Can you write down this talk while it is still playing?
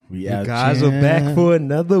We You out guys here. are back for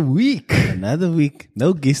another week. Another week.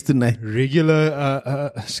 No guest tonight.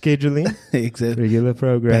 Regular scheduling, Exactly. regular Back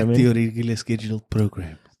programming. to your regular scheduled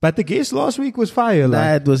program. But the guest last week was fire.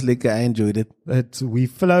 That was like, I enjoyed it. We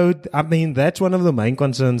flowed. I mean, that's one of the main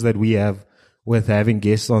concerns that we have with having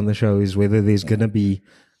guests on the show is whether there's going to be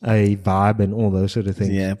a vibe and all those sort of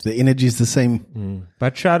things. Yeah, the energy is the same.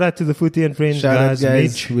 But shout out to the Footy and Friends Shout guys. out,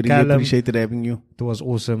 guys. Mitch, We really Callum. appreciated having you. It was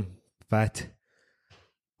awesome. But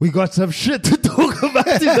we got some shit to talk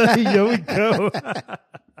about today. Here we go.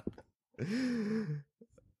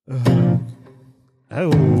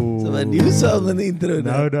 Oh. So a new song on the intro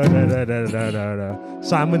now. No.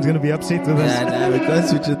 Simon's going to be upset with us. Nah, we can't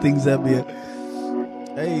switch the things up here.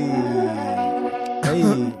 Hey.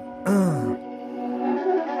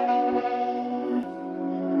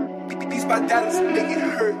 These my daddies make it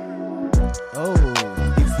hurt. Oh,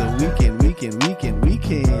 it's the weekend.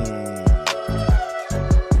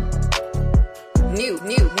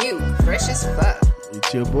 New, fresh as fuck.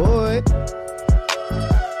 It's your boy.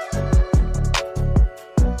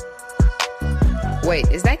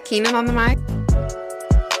 Wait, is that Keenan on the mic?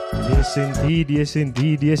 Yes,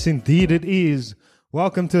 indeed it is.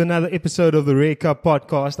 Welcome to another episode of the Rare Cup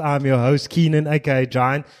Podcast. I'm your host, Keenan, aka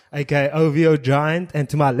Giant, aka OVO Giant, and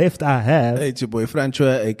to my left I have... Hey, it's your boy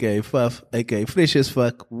Francois, aka Fuff, aka Fresh as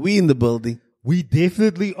Fuck. We in the building. We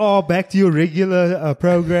definitely are back to your regular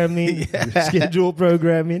programming, scheduled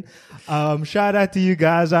programming. Shout out to you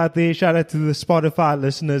guys out there. Shout out to the Spotify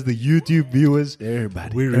listeners, the YouTube viewers.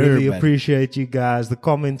 Everybody. We really appreciate you guys. The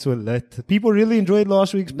comments were lit. People really enjoyed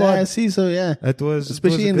last week's pod. I see, so yeah. It was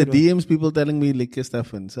Especially it was a in the good one. DMs, people telling me like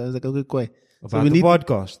stuff. And so I was like, okay, cool. So About the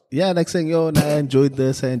podcast. Yeah, like saying, yo, nah, I enjoyed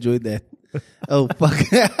this, I enjoyed that. Oh, fuck.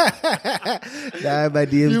 Nah, my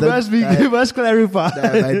DMs You must clarify.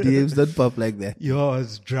 my DMs don't pop like that. Yo,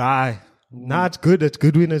 it's dry. Nah, it's good. It's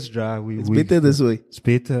good when it's dry. It's better this way. It's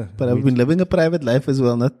better. But I've been living a private life as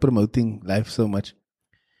well, not promoting life so much.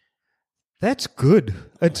 That's good.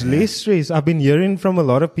 It's less stress. I've been hearing from a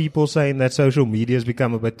lot of people saying that social media has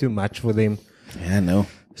become a bit too much for them. Yeah, I know.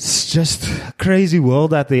 It's just a crazy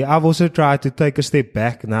world out there. I've also tried to take a step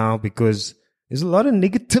back now because there's a lot of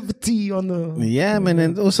negativity on the... Yeah, man.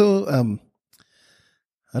 And also,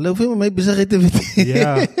 hello, veel my besigheid.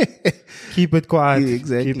 Yeah. Keep it quiet. Yeah,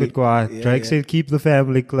 exactly. Keep it quiet. Yeah, Drake yeah. said keep the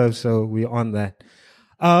family close, so we're on that.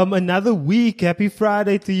 Another week. Happy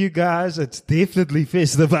Friday to you guys. It's definitely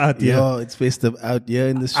festive out here. Yo, it's festive out here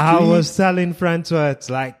in the street. I was telling Francois, it's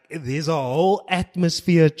like there's a whole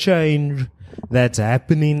atmosphere change that's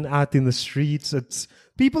happening out in the streets. It's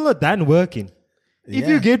people are done working. If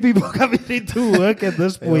you get people coming into work at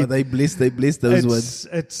this Yeah, point, they bless those ones.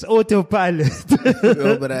 it's autopilot.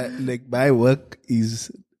 No, but like my work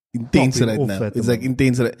is intense Popping right off now. at the It's like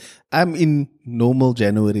intense. I'm in normal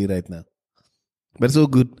January right now. But it's all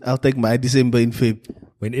good. I'll take my December in Feb.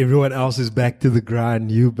 When everyone else is back to the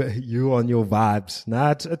grind, you on your vibes.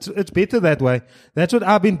 Nah, it's better that way. That's what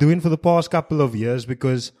I've been doing for the past couple of years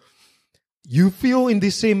because you feel in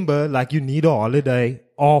December like you need a holiday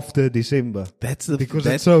after December because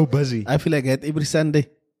it's so busy. I feel like that every Sunday.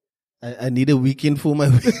 I need a weekend for my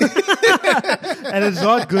week. And it's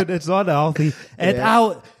not good. It's not healthy. At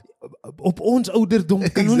our op ons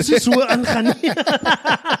ouderdom kan ons nie so aangaan nie.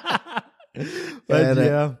 But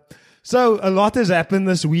yeah. So a lot has happened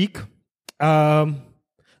this week.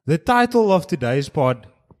 The title of today's pod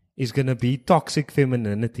is going to be Toxic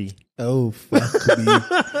Femininity. Oh, fuck me.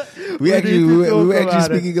 we were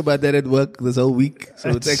actually speaking about that at work this whole week. So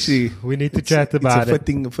it's actually... We need to chat about it.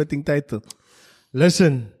 It's a fitting title.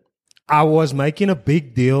 Listen, I was making a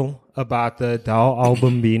big deal about the Adele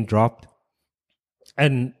album being dropped.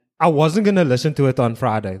 And I wasn't going to listen to it on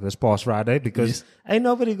Friday, this past Friday, because ain't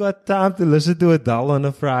nobody got time to listen to Adele on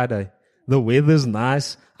a Friday. The weather's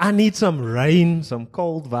nice. I need some rain, some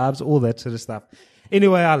cold vibes, all that sort of stuff.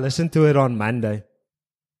 Anyway, I listened to it on Monday.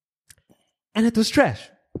 And it was trash.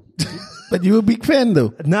 But you were a big fan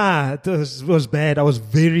though. Nah, it was bad. I was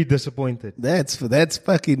very disappointed. That's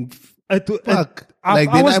fucking fuck.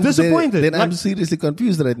 I was disappointed. Then I'm seriously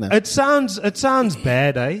confused right now. It sounds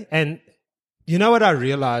bad, eh? And you know what I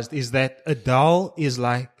realized is that Adele is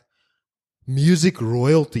like music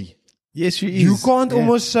royalty. Yes, she is. You can't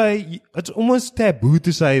almost say, it's almost taboo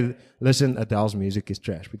to say, listen, Adele's music is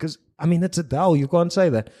trash. Because, I mean, it's Adele. You can't say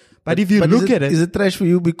that. But if you look at it... Is it trash for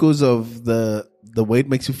you because of the way it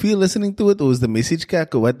makes you feel listening to it? Or is the message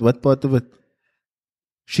cack? Or what part of it?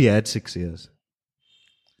 She had 6 years.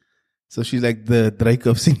 So she's like the Drake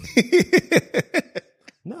of singing.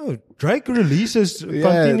 No, Drake releases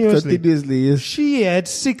continuously. Continuously, yes. She had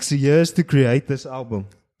 6 years to create this album.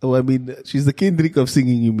 Oh, I mean, she's the Kendrick of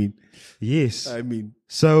singing, you mean? Yes. I mean,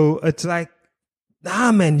 So it's like,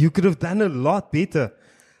 nah, man, you could have done a lot better.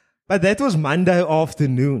 But that was Monday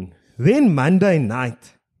afternoon. Then Monday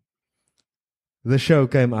night, the show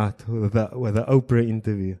came out with the Oprah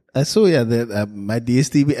interview. I saw, my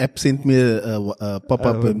DSTV app sent me a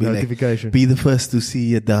pop-up and be notification. like, be the first to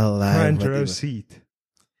see Adele live. Front row whatever. seat.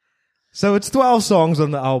 So it's 12 songs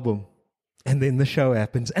on the album. And then the show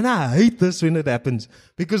happens. And I hate this when it happens.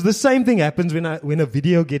 Because the same thing happens when a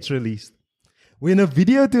video gets released. When a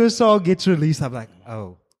video to a song gets released, I'm like,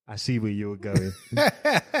 oh, I see where you were going.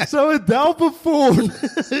 So Adele performed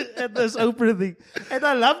at this Oprah thing. And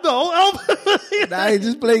I love the whole album. Nah, I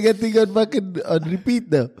just playing a thing on repeat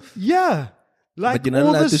though. Yeah. Like But you're not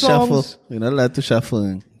all allowed the to songs. shuffle. You're not allowed to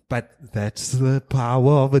shuffle. But that's the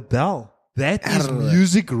power of Adele. That is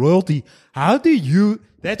music royalty. How do you...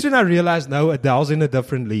 That's when I realized, no, Adele's in a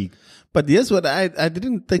different league. But here's what I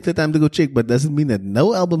didn't take the time to go check, but doesn't mean that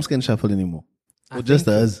no albums can shuffle anymore. Or just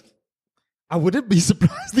hers. I wouldn't be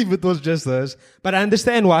surprised if it was just hers. But I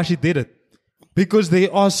understand why she did it. Because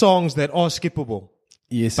there are songs that are skippable.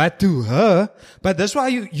 Yes. But to her... But that's why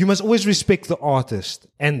you must always respect the artist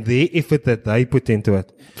and their effort that they put into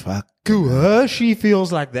it. Fuck. To her, she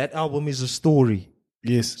feels like that album is a story.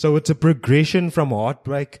 Yes. So it's a progression from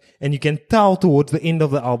heartbreak, and you can tell towards the end of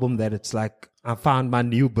the album that it's like, I found my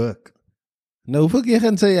new book. Nou, hoeveel keer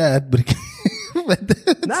gaan sy heartbreak?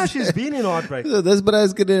 Nah, she's been in heartbreak. So that's what I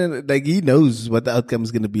was gonna, like, he knows what the outcome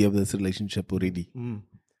is gonna be of this relationship already.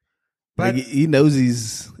 But, Like, he knows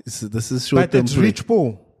this is short but term. it's Rich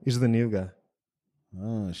Paul is the new guy.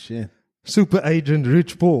 Oh, shit. Super agent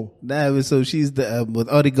Rich Paul. Nah, so she's the, with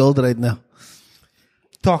Ari Gold right now.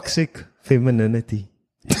 Toxic femininity.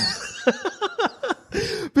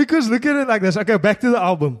 Because look at it like this. Okay, back to the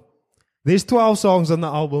album. There's 12 songs on the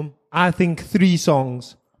album. I think 3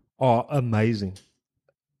 songs are amazing.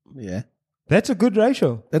 Yeah. That's a good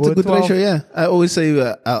ratio. That's For a good 12. ratio, yeah. I always say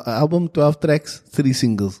album, 12 tracks, 3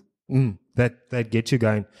 singles. That gets you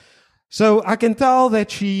going. So I can tell that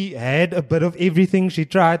she had a bit of everything. She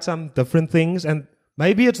tried some different things, and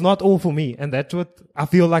maybe it's not all for me. And that's what I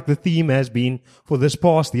feel like the theme has been for this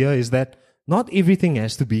past year, is that not everything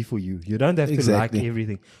has to be for you. You don't have Exactly. to like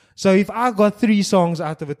everything. So if I got 3 songs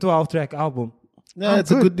out of a 12-track album, Yeah, I'm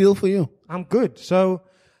it's a good deal for you. I'm good. So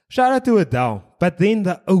shout out to Adele. But then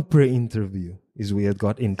the Oprah interview is where it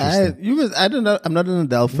got interesting. I don't know. I'm not an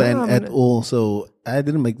Adele fan I'm at an- all, so I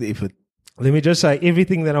didn't make the effort. Let me just say,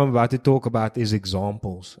 everything that I'm about to talk about is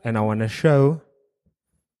examples. And I want to show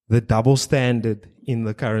the double standard in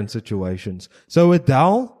the current situations. So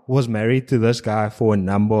Adele was married to this guy for a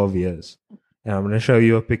number of years. And I'm going to show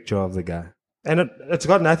you a picture of the guy. And it's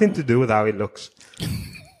got nothing to do with how he looks.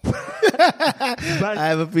 I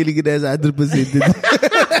have a feeling it has 100%.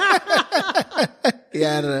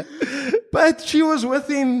 Yeah. But she was with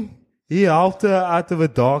him. He helped her out of a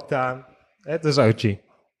dark time. That was Ochi.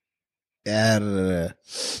 Yeah.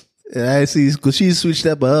 I see, because she switched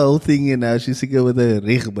up her whole thing and now she's singing with a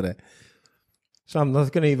rig, bruh. So I'm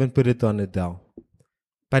not going to even put it on Adele.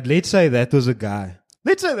 But let's say that was a guy.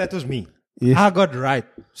 Let's say that was me. Yes. I got right.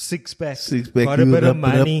 Six-pack. Six-pack, Got a you bit of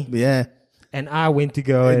wrap it up. money. Yeah. And I went to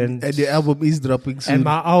go And the album is dropping soon. and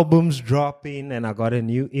my album's dropping, and I got a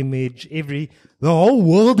new image. The whole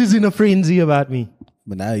world is in a frenzy about me.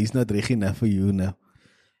 But now he's not rich enough for you now.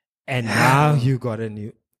 And now you got a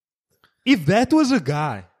new. If that was a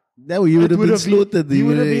guy, Now you would it have been slaughtered. he You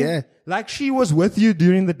would would have have, been yeah. like she was with you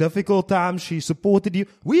during the difficult times. She supported you.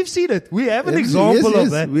 We've seen it. We have an example yes,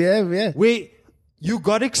 of that. We have, yeah. Where you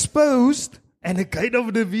got exposed, and I kind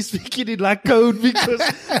of to be speaking in like code because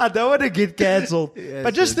I don't want to get cancelled.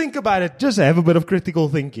 But just think about it. Just have a bit of critical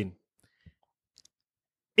thinking.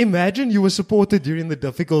 Imagine you were supported during the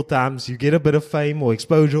difficult times. You get a bit of fame or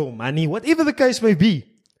exposure or money, whatever the case may be.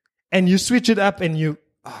 And you switch it up and you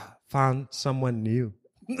found someone new.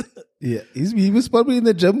 Yeah. He was probably in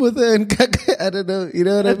the gym with her and I don't know. You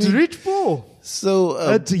know what That's I mean? Rich Paul.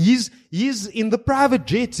 So, He's in the private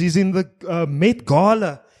jets. He's in the Met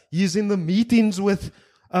Gala. He's in the meetings with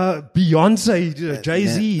Beyonce,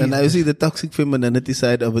 Jay-Z. and I see the toxic femininity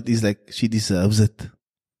side of it is like, she deserves it.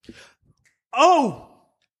 Oh!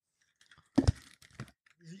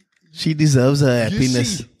 She deserves her You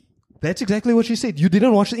happiness. see, that's exactly what she said. You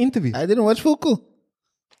didn't watch the interview. I didn't watch Focal.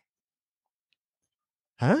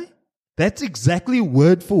 Huh? That's exactly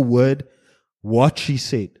word for word what she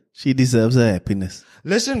said. She deserves her happiness.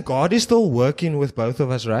 Listen, God is still working with both of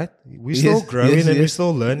us, right? We're still Yes, growing yes, and we're yes.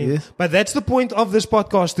 still learning. Yes. But that's the point of this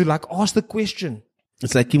podcast, to like ask the question.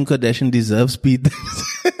 It's like Kim Kardashian deserves speed.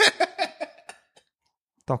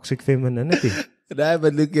 Toxic femininity. Nah,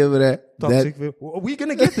 but look here, bruh. Toxic. We're going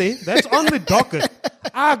to get there. That's on the docket.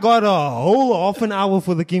 I got a whole half an hour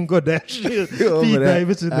for the Kim Kardashian. Pete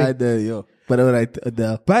Davidson thing. I know, yo. But all right,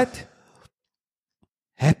 Adele. But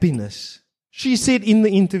happiness. She said in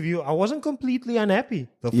the interview, I wasn't completely unhappy.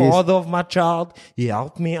 The father of my child, he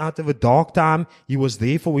helped me out of a dark time. He was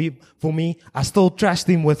there for me. I still trust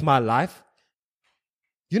him with my life.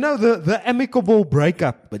 You know, the amicable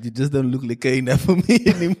breakup. But you just don't look like enough for me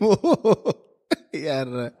anymore.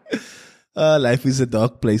 Yeah, life is a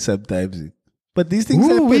dark place sometimes. But these things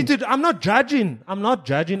happen. I'm not judging. I'm not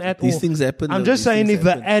judging at all. These things happen. I'm just saying if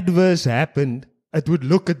the adverse happened, it would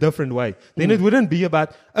look a different way. Then it wouldn't be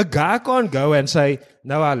about, a guy can't go and say,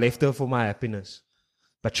 no, I left her for my happiness.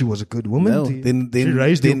 But she was a good woman. No, she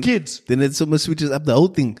raised your kids. Then it almost switches up the whole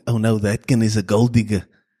thing. Oh no, that guy is a gold digger.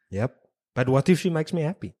 Yep. But what if she makes me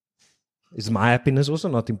happy? Is my happiness also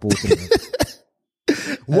not important?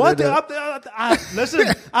 What?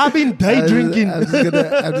 Listen, I've been day drinking. I'm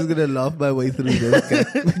just gonna laugh my way through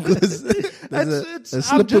this because there's a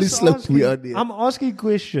slippery slope we are there. I'm asking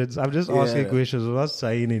questions. I'm just asking questions. I'm not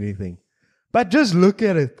saying anything. But just look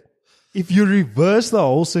at it. If you reverse the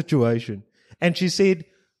whole situation, and she said,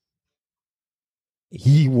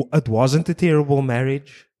 it wasn't a terrible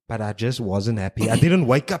marriage, but I just wasn't happy. I didn't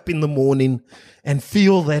wake up in the morning and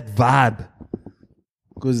feel that vibe.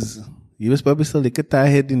 Because he was probably still like a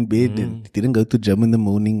tired in bed and he didn't go to gym in the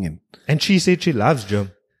morning. And she said she loves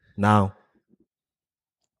gym now.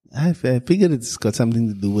 I figured it's got something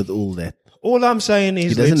to do with all that. All I'm saying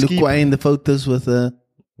is, he doesn't look quiet in the photos with her.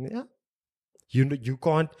 Yeah. You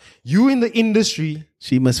can't. You in the industry.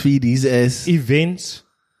 She must feed his ass. Events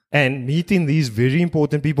and meeting these very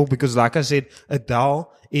important people because, like I said,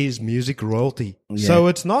 Adele is music royalty. Yeah. So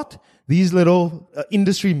it's not these little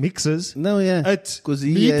industry mixes. No, yeah. It's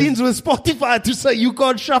meetings with Spotify to say you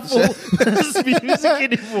can't shuffle this music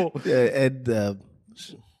anymore. Yeah, and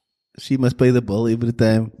she must pay the bill every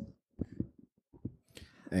time.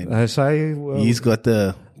 And I say he's got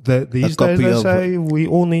these days they say we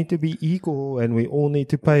all need to be equal and we all need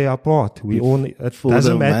to pay our part. It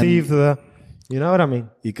doesn't matter if you know what I mean.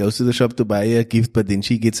 He goes to the shop to buy a gift, but then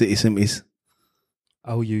she gets a SMS.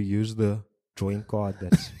 Oh, you use the joint card.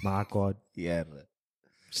 That's my card. Yeah.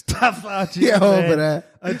 Stuff out here, man.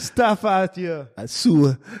 It's stuff out here.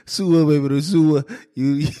 Sue, my bro, Sue.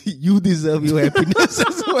 You deserve your happiness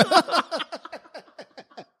as well.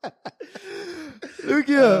 Look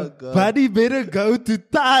here, buddy better go to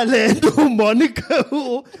Thailand or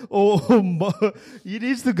Monaco or he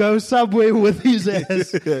needs to go somewhere with his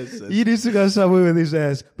ass. He needs to go somewhere with his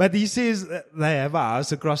ass. But he says they have a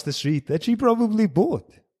house across the street that she probably bought.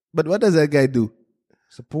 But what does that guy do?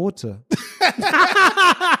 Supports her.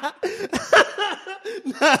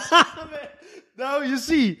 No, you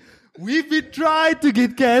see, we've been trying to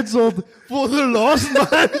get cancelled for the last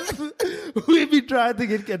month. We've been trying to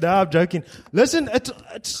get cancelled. No, I'm joking. Listen,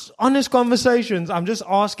 it's honest conversations. I'm just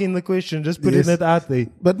asking the question, just putting it out there.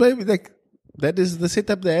 But maybe that is the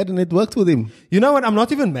setup they had and it worked with him. You know what? I'm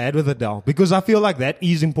not even mad with Adele because I feel like that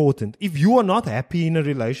is important. If you are not happy in a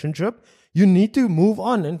relationship, you need to move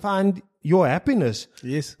on and find your happiness.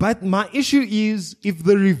 Yes. But my issue is if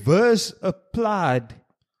the reverse applied,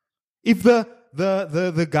 if the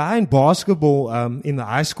guy in basketball, in the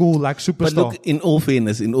high school, like superstar. But look, in all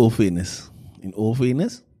fairness,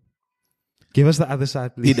 give us the other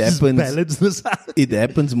side, please. It happens. Balance the side. It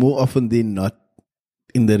happens more often than not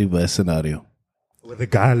in the reverse scenario. With the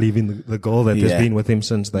guy leaving the girl that has been with him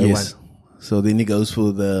since day one. So then he goes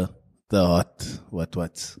for the hot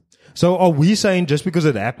what's. So are we saying just because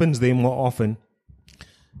it happens there more often?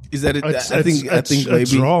 Is that it? I think maybe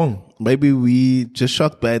it's wrong. Maybe we just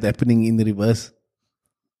shocked by it happening in the reverse.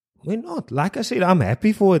 We're not. Like I said, I'm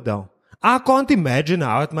happy for it though. I can't imagine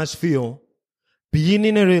how it must feel being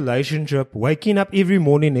in a relationship, waking up every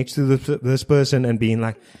morning next to this person and being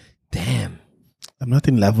like, damn, I'm not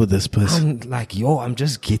in love with this person. I'm like, I'm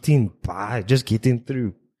just getting by, just getting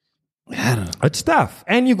through. Yeah. It's tough.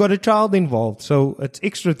 And you got a child involved, so it's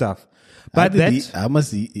extra tough. But can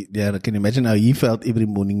you imagine how he felt every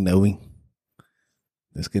morning knowing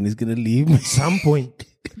this kid is going to leave me? At some point.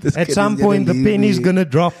 At some point, the penny's going to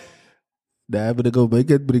drop. Nah, I'm going to go make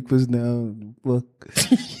breakfast now. Fuck.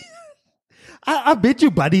 I bet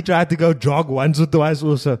your buddy tried to go jog once or twice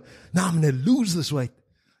also. Now I'm going to lose this weight.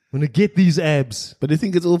 I'm going to get these abs. But I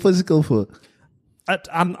think it's all physical for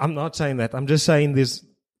I'm not saying that. I'm just saying there's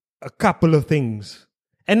a couple of things.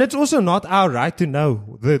 And it's also not our right to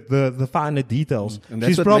know the finer details.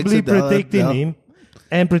 She's probably protecting him.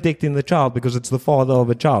 and protecting the child because it's the father of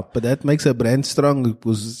a child. But that makes her brand strong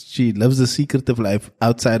because she lives a secretive life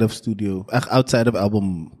outside of outside of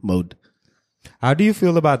album mode. How do you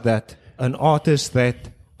feel about that? An artist that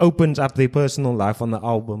opens up their personal life on the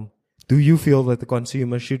album. Do you feel that the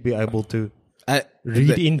consumer should be able to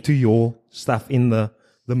read into your stuff in the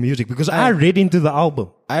music? Because I read into the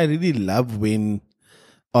album. I really love when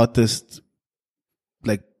artists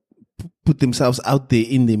like put themselves out there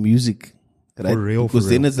in their music. Right? For real. Because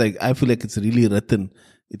then it's like, I feel like it's really written.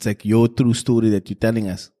 It's like your true story that you're telling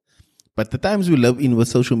us. But the times we live in with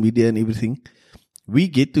social media and everything, we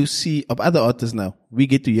get to see of other artists now. We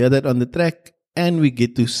get to hear that on the track and we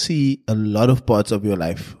get to see a lot of parts of your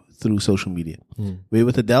life through social media. Where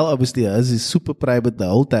with Adele, obviously, hers is super private the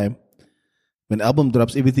whole time. When album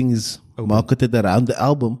drops, everything is marketed around the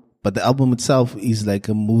album, but the album itself is like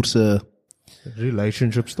a Moorse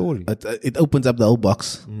relationship story. It opens up the whole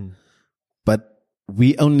box. But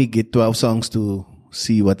we only get 12 songs to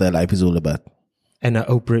see what her life is all about. And an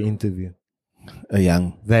Oprah interview. A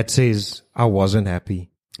young. That says, I wasn't happy.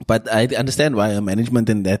 But I understand why her management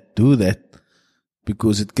and that do that.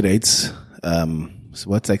 Because it creates,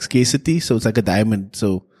 scarcity. So it's like a diamond.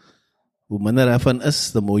 So, hoe minder daarvan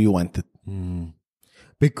is, the more you want it.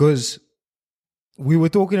 Because we were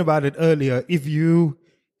talking about it earlier. If you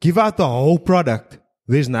give out the whole product,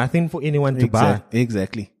 there's nothing for anyone to buy.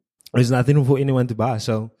 Exactly. There's nothing for anyone to buy.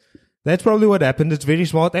 So that's probably what happened. It's very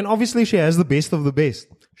smart. And obviously she has the best of the best.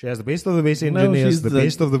 She has the best of the best engineers, the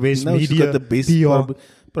best of the best media. She's got the best, PR.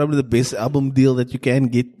 probably the best album deal that you can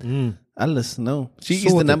get. Alles, no. She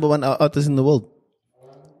is the number one artist in the world.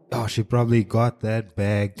 Oh, she probably got that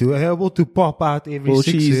bag to be able to pop out every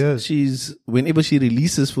 6 years. She's, whenever she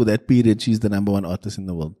releases for that period, she's the number one artist in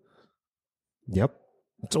the world. Yep.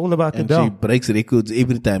 It's all about and Adele. she breaks records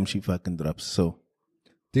every time she fucking drops. So,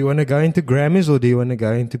 do you want to go into Grammys or do you want to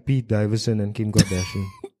go into Pete Davidson and Kim Kardashian?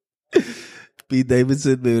 Pete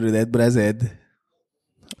Davidson, baby, that brass had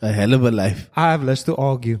a hell of a life. I have less to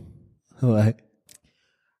argue. Why?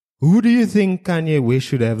 Who do you think Kanye West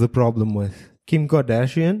should have the problem with? Kim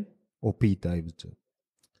Kardashian or Pete Davidson?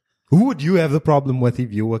 Who would you have the problem with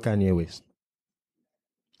if you were Kanye West?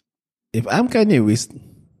 If I'm Kanye West,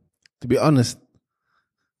 to be honest,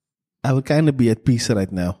 I would kind of be at peace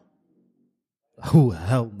right now. Oh,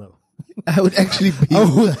 hell no. I would actually be.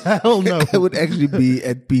 Oh, hell no. I would actually be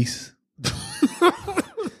at peace.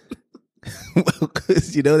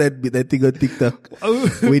 Because you know that thing on TikTok.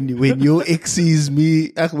 when your ex sees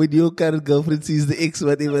me, when your current girlfriend sees the ex,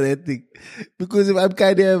 whatever that thing. Because if I'm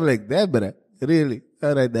kind of like that, bruh, really,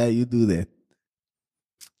 all right, now you do that.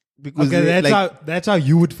 Because okay, that's how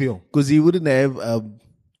you would feel. Because he wouldn't have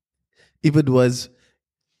if it was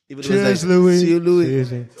Cheers, like, Louis. See you, Louis.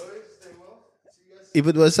 Cheers. If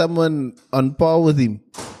it was someone on par with him,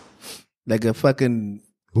 like a fucking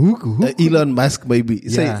Elon Musk maybe,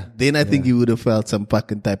 then I think he would have felt some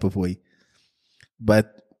fucking type of way.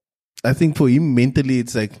 But I think for him mentally,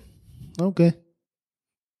 it's like, okay.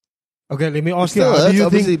 Okay, let me ask you. Still How hurts, do you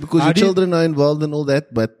obviously, think, because your children are involved and all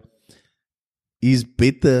that, but he's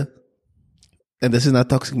better. And this is not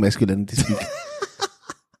toxic masculinity speaking.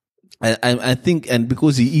 I think, and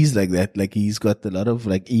because he is like that, like he's got a lot of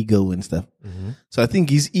like ego and stuff. So I think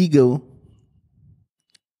his ego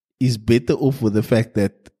is better off with the fact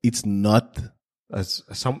that it's not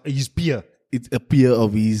his peer. It's a peer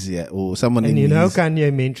of his, or someone. And you know,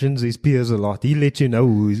 Kanye mentions his peers a lot. He lets you know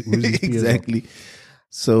who's his peers. Exactly.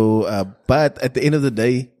 So, but at the end of the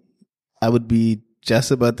day, I would be just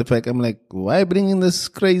about the fact. I'm like, why bringing this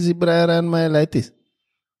crazy bra around my like this?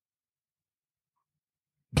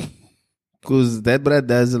 Because that brat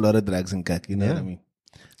does a lot of drugs and cock, you know what I mean?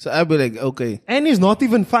 So I'll be like, okay. And he's not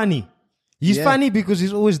even funny. He's funny because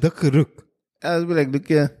he's always dikkeruk. I'll be like, look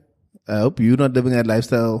here, I hope you're not living that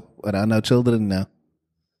lifestyle around our children now.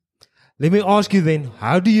 Let me ask you then,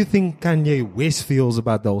 how do you think Kanye West feels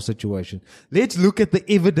about the whole situation? Let's look at the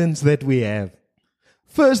evidence that we have.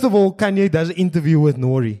 First of all, Kanye does an interview with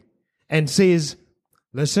Nori and says,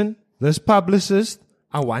 listen, this publicist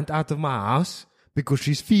I want out of my house because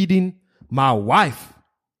she's feeding my wife.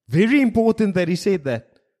 Very important that he said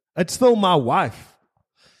that. It's still my wife.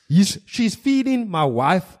 She's feeding my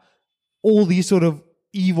wife all these sort of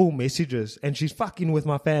evil messages and she's fucking with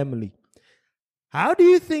my family. How do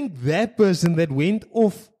you think that person that went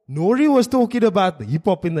off, Nori was talking about hip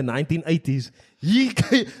hop in the 1980s,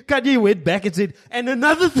 Kanye went back and said, and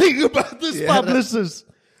another thing about this publicist,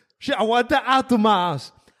 I want her out of my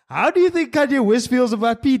house. How do you think Kanye West feels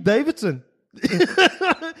about Pete Davidson?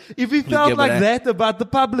 If he felt like that about the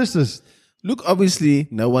publicist. Look, obviously,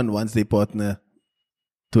 no one wants their partner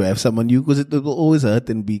to have someone new because it will always hurt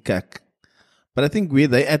and be cack. But I think where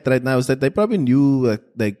they at right now is that they probably knew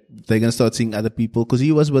like they're gonna start seeing other people because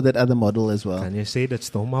he was with that other model as well. Can you say that's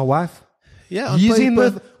still my wife? Yeah, on He's in paper.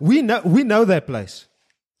 the. We know that place.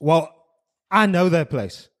 Well, I know that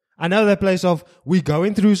place. I know that place of we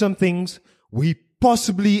going through some things. We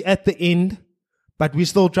possibly at the end, but we're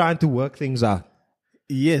still trying to work things out.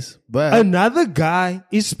 Yes, but Another guy,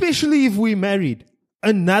 especially if we married,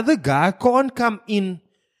 another guy can't come in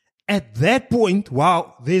at that point.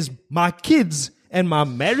 Wow, there's my kids and my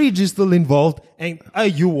marriage is still involved, and are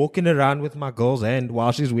you walking around with my girl's hand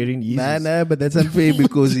while she's wearing Yeezys? nah, but that's unfair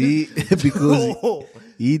because he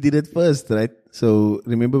he did it first, right? So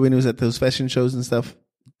remember when he was at those fashion shows and stuff,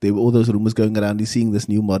 there were all those rumors going around. He's seeing this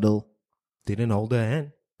new model. Didn't hold her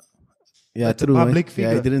hand. Yeah, That's a true. public Yeah,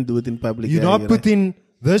 figure. he didn't do it in public. You're yeah, not you're right. putting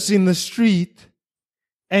this in the street.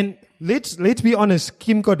 And let's be honest,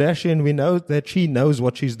 Kim Kardashian, we know that she knows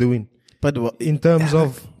what she's doing But in terms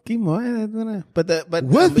of Kim, why? I don't know. But with but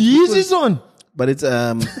Yeezys on. But it's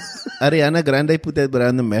Ariana Grande put that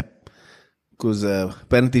around the map because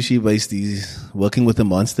apparently she based he's working with a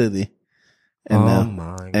monster there. And, Oh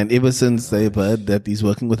my. And ever since they've heard that he's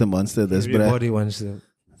working with a monster, this Everybody wants to.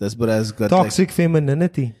 has got Toxic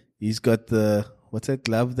femininity. he's got the what's that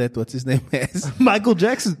glove that what's his name has? Michael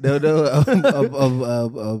Jackson. No, of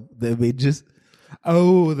the Avengers.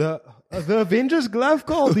 Oh, the Avengers glove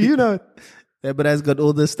call. Do you know? That has got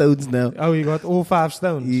all the stones now. Oh, you got all 5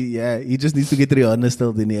 stones. He just needs to get Rihanna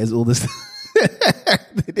still. Then he has all the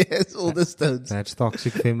then he has all the stones. That's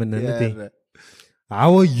toxic femininity. Yeah,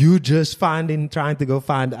 How are you just trying to go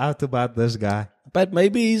find out about this guy? but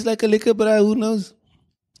maybe he's like a liquor bra. Who knows?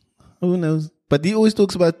 Who knows? But he always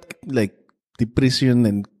talks about like depression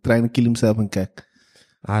and trying to kill himself and cack.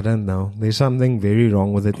 I don't know. There's something very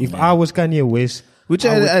wrong with it. If I was Kanye West, Which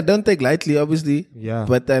I don't take lightly, obviously. Yeah.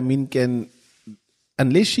 But I mean,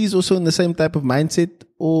 unless she's also in the same type of mindset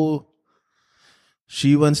or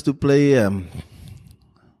she wants to play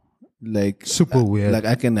like Super weird. like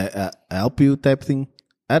I can help you type thing.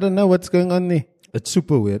 I don't know what's going on there. it's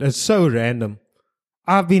super weird. It's so random.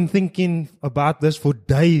 I've been thinking about this for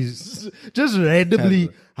days. Just randomly.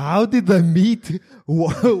 How did they meet?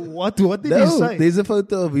 What did he say? There's a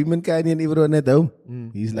photo of him and Kanye and everyone at home.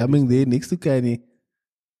 He's lumming there next to Kanye.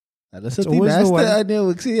 That's what always the one-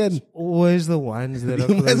 Kanye. Always the ones that are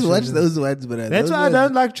You must closest. watch those ones, bro. That's Those why I ones-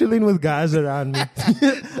 don't like chilling with guys around me.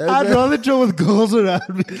 I'd rather chill with girls around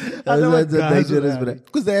me. I Those don't like ones are guys dangerous, around bro. me.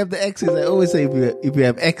 Because they have the access. I always say if you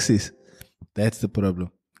have access, that's the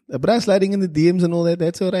problem. The bra sliding in the DMs and all that,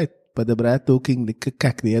 that's all right. But the bra talking, the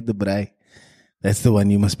kak, they had the bra. That's the one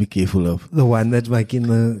you must be careful of. The one that's making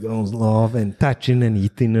the girls laugh and touching and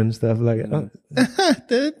eating and stuff like that.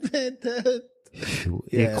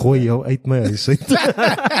 Ek gooi jou uit my huis uit.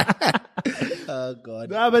 Oh, God.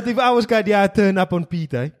 No, but if I was Kanye, I'd turn up on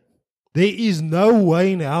Pete, eh? There is no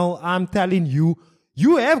way in hell I'm telling you,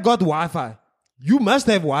 you have got Wi-Fi. You must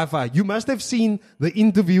have Wi-Fi. You must have seen the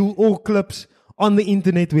interview or clips on the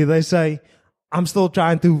internet where they say, I'm still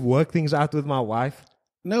trying to work things out with my wife.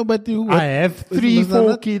 No, but you. I have 3,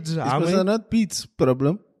 4 kids. How It was many? not Pete's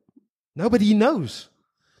problem. No, but he knows.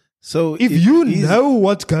 So If you know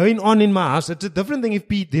what's going on in my house, it's a different thing if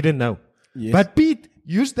Pete didn't know. Yes. But Pete,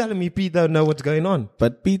 you're telling me Pete don't know what's going on.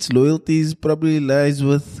 But Pete's loyalties probably lies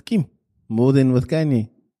with Kim more than with Kanye.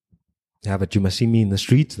 Yeah, but you must see me in the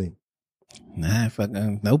streets then. Nah, fuck,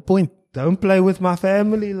 no point. Don't play with my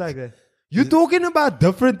family like that. You're talking about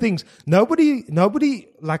different things. Nobody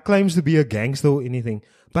like claims to be a gangster or anything.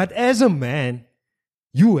 But as a man,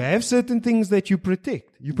 you have certain things that you protect.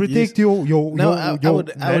 You protect your No, your I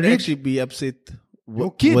would marriage. actually be upset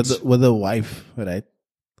Your kids. with a wife, right?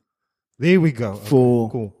 There we go. Okay,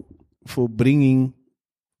 cool. For bringing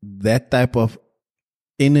that type of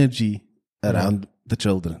energy around the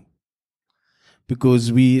children.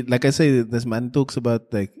 Because like I say, this man talks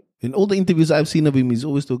about like in all the interviews I've seen of him, he's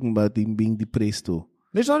always talking about him being depressed or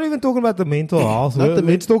Let's not even talk about the mental health. Not the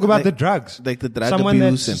Let's talk about like- the drugs. like the drug Someone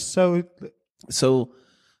abuse that's and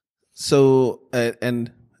so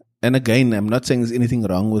and again, I'm not saying there's anything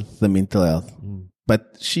wrong with the mental health,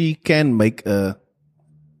 but she can make a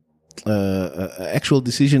actual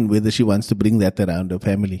decision whether she wants to bring that around her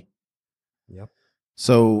family. Yep.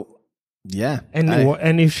 So, yeah,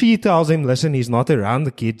 and if she tells him, listen, he's not around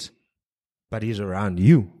the kids, but he's around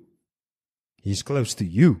you. He's close to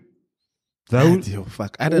you. Though,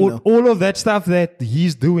 fuck, I don't know. all of that stuff that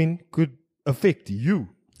he's doing could affect you.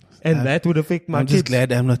 And that would affect my I'm kids. just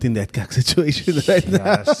glad I'm not in that cuck situation right now.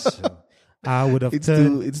 Yes. I would have It's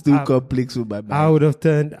turned too I- complex with my I mind. would have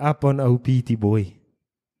turned up on OPT boy.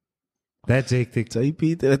 That's hectic. So he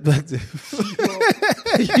beat it back to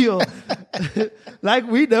Yo, like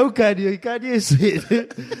we know Kanye. Kanye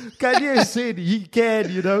said he can,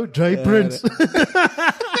 Dre Prince.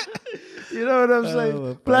 You know what I'm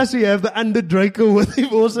saying? Plus, we have the under Draco with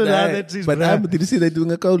him also. Now that's his but did you see they're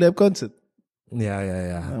doing a collab concert?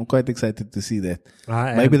 Yeah. I'm quite excited to see that.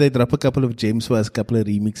 I Maybe am. they drop a couple of gems for us, a couple of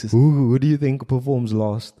remixes. Who do you think performs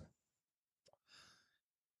last?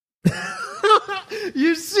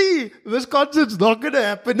 You see, this concert's not going to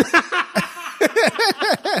happen.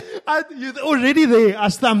 Already there, I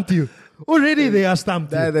stumped you. Nah,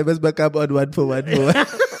 they must back up on one for one.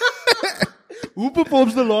 Who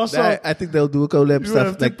performs the last song? I think they'll do a collab You stuff.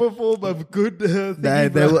 have to perform a good thing. I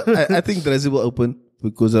think Drizzy will open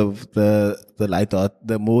because of the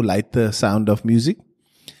more lighter sound of music.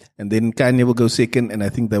 And then Kanye will go second, and I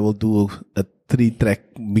think they will do a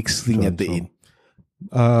 3-track mix thing at the end.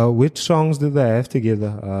 Which songs do they have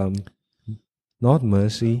together? Not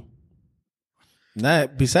Mercy. Nah,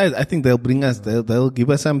 besides, I think they'll bring us, they'll give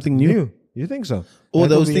us something new. You think so? All That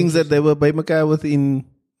will those be things that they were by Makai with in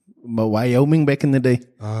Wyoming back in the day.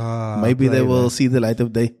 Maybe they will see the light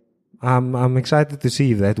of day. I'm excited to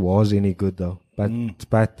see if that was any good though.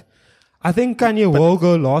 But I think Kanye will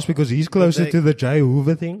go last because he's closer to the Jay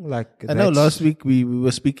Hoover thing. I know last week we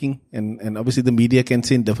were speaking and obviously the media can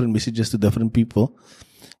send different messages to different people.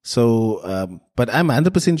 So, but I'm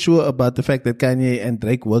 100% sure about the fact that Kanye and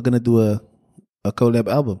Drake were going to do a collab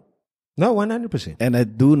album. No, 100%. And I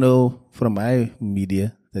do know from my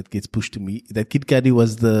media that gets pushed to me that Kid Cudi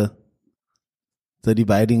was the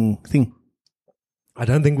dividing thing. I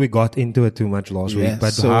don't think we got into it too much last week,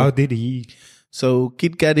 but how did he? So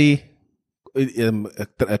Kid Cudi,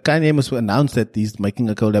 Kanye must announce that he's making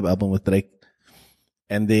a collab album with Drake.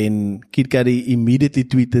 And then Kid Cudi immediately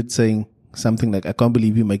tweeted saying something like, I can't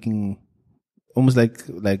believe you're making almost like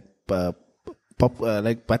pop,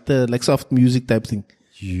 like butter, like soft music type thing.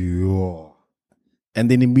 Yeah. And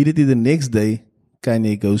then immediately the next day,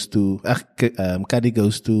 Kanye goes to, Cudi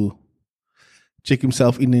goes to check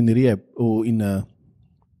himself in rehab or in a.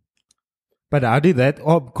 But how did that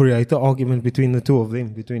create an argument between the two of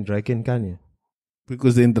them, between Drake and Kanye?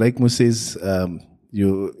 Because then Drake must says,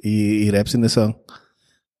 he raps in the song,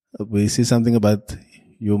 where he says something about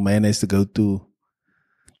your man has to go to.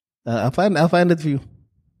 I'll find it for you.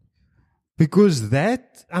 Because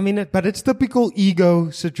but it's typical ego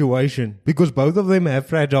situation because both of them have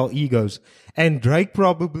fragile egos. And Drake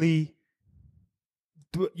probably,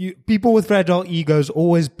 people with fragile egos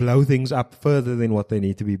always blow things up further than what they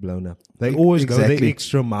need to be blown up. They always go the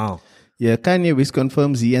extra mile. Yeah, Kanye West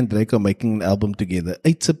confirms he and Drake are making an album together.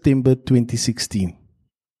 8 September 2016.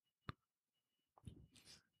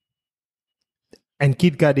 And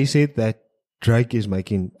Kid Cudi said that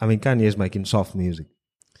Kanye is making soft music.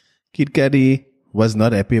 Kid Cudi was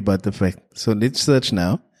not happy about the fact. So let's search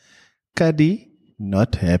now. Cudi,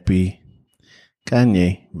 not happy.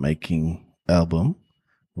 Kanye making album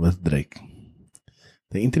with Drake.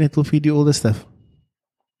 The internet will feed you all the stuff.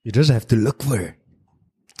 You just have to look for it.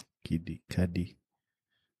 Kid Cudi.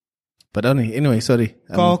 But anyway, sorry.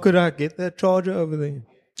 How could I get that charger over there?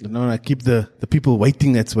 No, I keep the people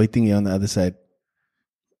waiting that's waiting here on the other side.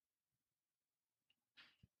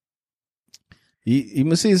 He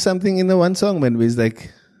must say something in the one song, man, where it's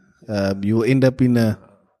like, you will end up in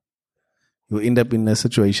a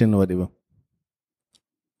situation or whatever.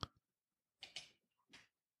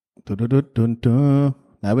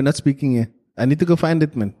 Now we're not speaking here. I need to go find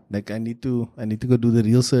it, man. Like I need to go do the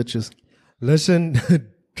real searches. Listen,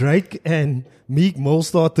 Drake and Meek Mill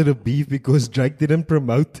started a beef because Drake didn't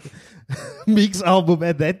promote Meek's album,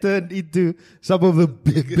 and that turned into some of the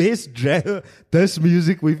best diss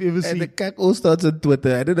music we've ever seen. And the cack all starts on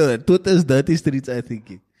Twitter. I don't know. Twitter is dirty streets, I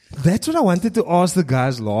think. That's what I wanted to ask the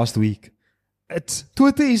guys last week.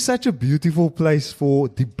 Twitter is such a beautiful place for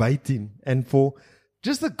debating and for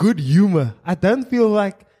just a good humor. I don't feel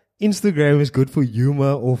like Instagram is good for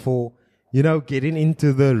humor or for, getting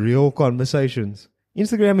into the real conversations.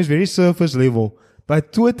 Instagram is very surface level,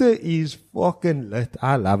 but Twitter is fucking lit.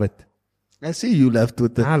 I love it. I see you love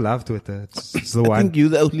Twitter. I love Twitter. It's the one. I think you're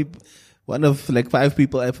the only one of like 5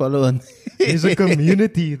 people I follow on. There's a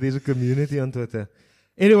community. There's a community on Twitter.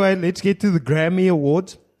 Anyway, let's get to the Grammy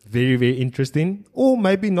Awards. Very, very interesting. Or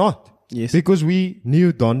maybe not. Yes. Because we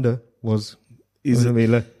knew Donda was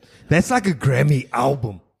Isabella. That's like a Grammy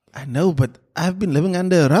album. I know, but I've been living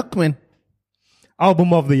under a rock, man.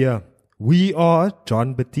 Album of the year. We Are,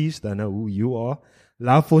 John Batiste. I know who you are.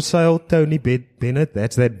 Love for Sale, Tony Bennett.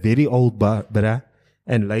 That's that very old bruh.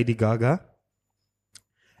 And Lady Gaga.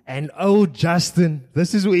 And oh, Justin,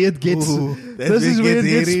 this is where it gets. Ooh, this is where it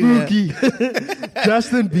gets hairy, man. spooky.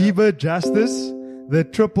 Justin Bieber, Justice, the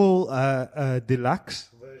triple deluxe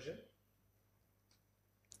version.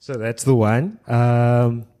 So that's the one.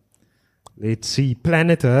 Let's see,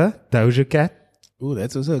 Planet Her, Doja Cat. Oh,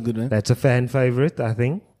 that's also a good one. That's a fan favorite, I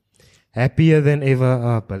think. Happier Than Ever.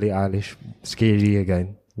 Oh, Billie Eilish, scary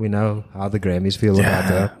again. We know how the Grammys feel about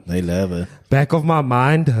her. They love her. Back of My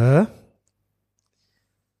Mind, her.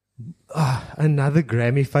 Another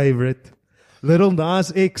Grammy favorite. Little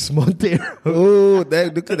Nas X, Montero. Oh,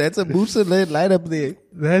 that's a booster line up there.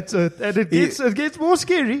 That's it. And it gets more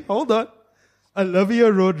scary. Hold on.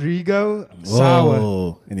 Olivia Rodrigo, Sour.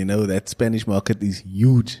 Oh, and you know that Spanish market is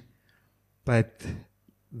huge. But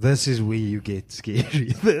this is where you get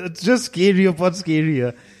scary. It's just scary upon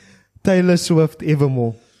scarier. Taylor Swift,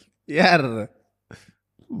 Evermore. Yeah.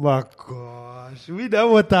 My gosh. We know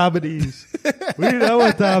what time it is. We know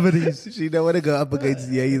what time it is. She don't want to go up against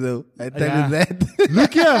Ye though. I tell Yeah. you that.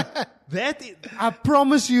 Look here. I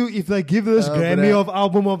promise you, if they give this Grammy bruh. of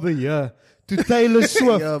Album of the Year to Taylor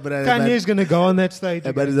Swift, Yo, bruh, Kanye's going to go on that stage.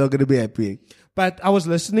 But he's not going to be happy. But I was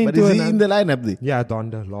listening But to is he in the lineup there? Yeah,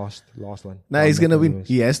 Donda, last one. No, he's Donda going to win. anyways.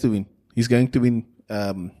 He has to win. He's going to win.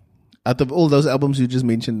 Out of all those albums you just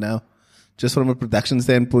mentioned now, just from a production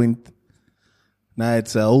standpoint, nah,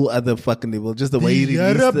 it's a whole other fucking level. Just the way he Die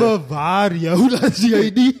released Here the... bewaar jou as jy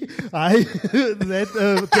nie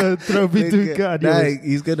that trophy to Kanye Nah, West.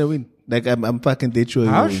 he's going to win. Like, I'm fucking dead sure.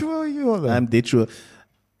 How he will win. sure are you of that? I'm dead sure.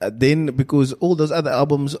 Then, because all those other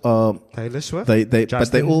albums are... Taylor Swift? But they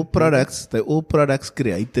Justin all Bieber? products. They're all products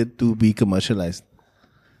created to be commercialized.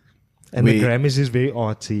 And the we- Grammys is very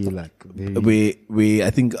artsy, like very... We I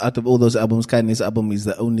think out of all those albums, Kanye's album is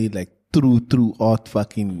the only like true art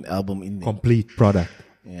fucking album in there. complete product.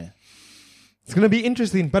 Yeah. It's going to be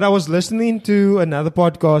interesting. But I was listening to another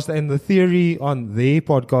podcast, and the theory on their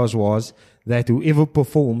podcast was that whoever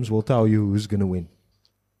performs will tell you who's going to win.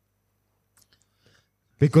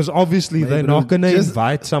 Because obviously they're bro, not going to just-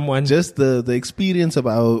 invite someone. Just the experience of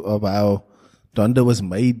how Donda was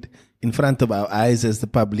made in front of our eyes as the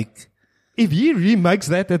public. If he remakes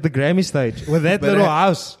that at the Grammy stage with that But little I-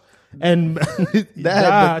 house, and but-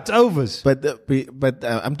 it's overs. But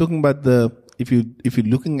I'm talking about if you're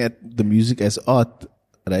looking at the music as art,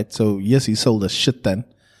 right? So yes, he sold a shit ton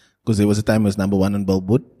because there was a time it was number one on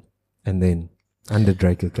Billboard. And then Under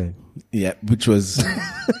Drake again. Yeah, which was.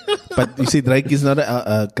 But you see, Drake is not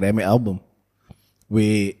a Grammy album.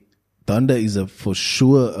 Where Donda is for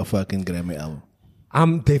sure a fucking Grammy album.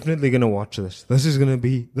 I'm definitely gonna watch this. This is gonna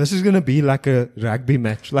be like a rugby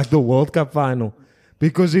match, like the World Cup final.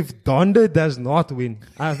 Because if Donda does not win,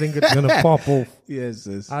 I think it's gonna pop off. Yes,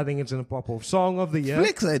 yes. I think it's gonna pop off. Song of the year.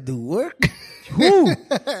 Flex, I do work. Who?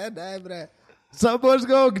 Nah, bruh. Someone's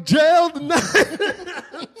going to jail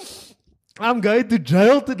tonight. I'm going to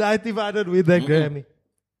jail tonight if I don't win that Grammy.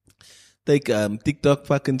 Take TikTok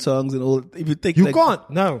fucking songs and all. If you take You like, can't.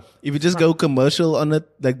 No. If you just go commercial on it,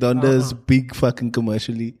 like Donda's big fucking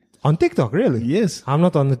commercially. On TikTok, really? Yes. I'm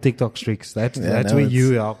not on the TikTok streaks. That's no, where it's-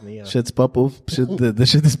 you help me out. Shit's pop off. The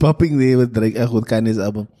shit is popping there with Drake, with Kanye's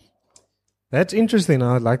album. That's interesting.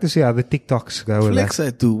 I'd like to see how the TikToks go with that. Flex,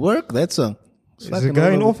 I do work. That song. It's Is fucking it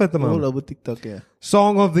going all off at the moment? All over TikTok, yeah.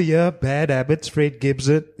 Song of the year, Bad Habits, Fred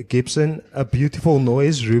Gibson, A Beautiful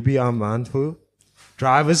Noise, Ruby Amanfu.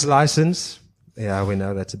 Driver's License. Yeah, we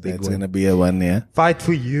know that's a big That's one. gonna be a one, yeah. Fight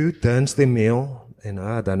for You, Turns the Meal. You know,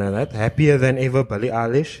 I don't know that. Happier Than Ever, Billie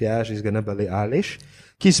Eilish. Yeah, she's gonna Billie Eilish.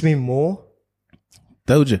 Kiss Me More,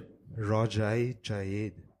 Doja. Roger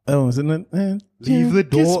Jayed. Oh, isn't it? Leave the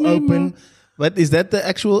Kiss Door me Open. more. But is that the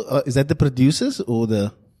actual? Is that the producers or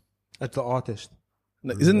the? That's the artist.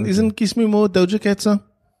 No, isn't Kiss Me More Doja Cat song?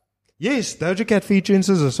 Yes, Doja Cat featuring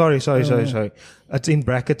SZA. Sorry. It's in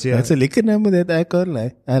brackets here. That's a lekker number that I can't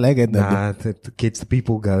lie. I like it. Nah, it gets the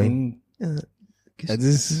people going. I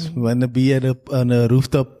just wanna be on a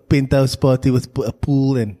rooftop penthouse party with a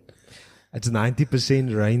pool and It's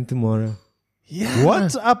 90% rain tomorrow. yeah.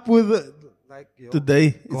 What's up with it? Like, yo, Today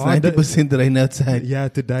it's God, 90% rain outside. yeah,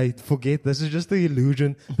 today. Forget. This is just the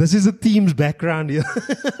illusion. This is a team's background here.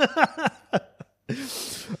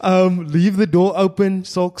 Leave the Door Open,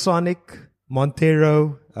 Silk Sonic,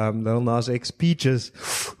 Montero, Lil Nas X, Peaches.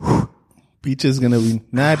 Peaches gonna win.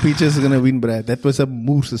 Nah, Peaches is gonna win, bruh. That was a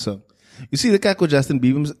Moose song. You see, the Kako Justin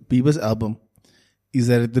Bieber's album is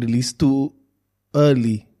that it released too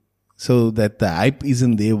early, so that the hype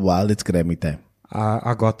isn't there while it's Grammy time.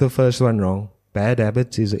 I got the first one wrong. Bad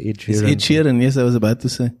Habits is Ed Sheeran. It's Ed Sheeran, yes, I was about to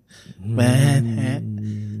say.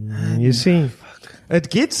 Man, You see, it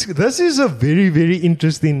gets. This is a very, very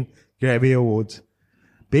interesting Grammy Awards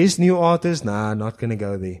Best new artist? Nah, not gonna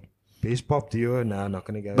go there. Best pop duo? Nah, not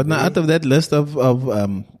gonna go But there. now out of that list of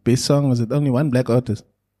best songs, is it only one black artist?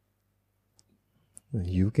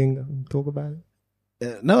 You can talk about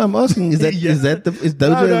it. No, I'm asking, is that Yeah. is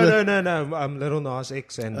Doja? No. Lil Nas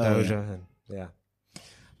X and Doja. And, yeah.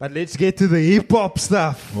 But let's get to the hip hop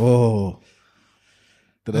stuff. Oh.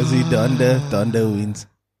 Drizzy Donda wins.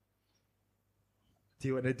 Do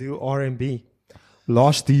you want to do R&B?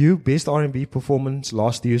 Lost to You, best R&B performance.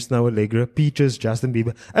 Lost to You, Snow Allegra, Peaches, Justin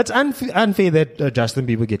Bieber. It's unfair that Justin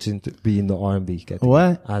Bieber gets to be in the R&B category.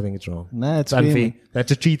 Why? I think it's wrong. Nah, it's unfair. fair.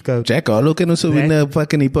 That's a cheat code. Jack Harlow can also win a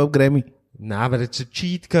fucking hip hop Grammy. Nah, but it's a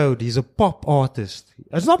cheat code. He's a pop artist.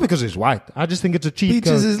 It's not because he's white. I just think it's a cheat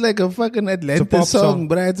Peaches code. is like a fucking Atlanta pop song, song.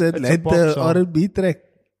 bro. It's It's a Atlanta pop song. R&B track.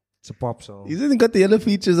 It's a pop song. He's even got the yellow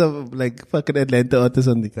features of like fucking Atlanta artists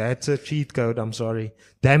on the. That's a cheat code. I'm sorry.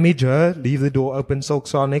 Damage Her, Leave the Door Open, Silk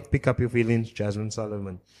Sonic, Pick Up Your Feelings, Jasmine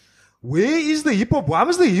Sullivan. Where is the hip hop? Why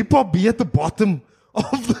must the hip hop be at the bottom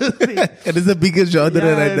of the thing? It is the biggest genre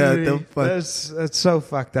right now. really. The fuck? It's so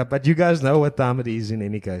fucked up. But you guys know what time it is in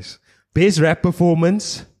any case. Best rap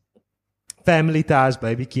performance, Family Ties,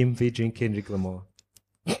 Baby Kim featuring Kendrick Lamar.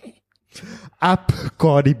 Up,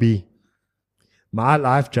 Cardi B. My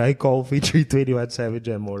Life, J. Cole featuring 21 Savage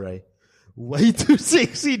and Moray. Way Too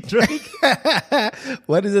Sexy, Drake.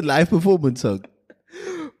 What is a live performance song?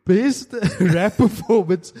 Best rap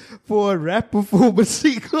performance for a rap performance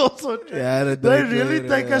sequence on Drake. Yeah, they Drake, really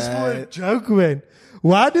take us for a right. joke, man.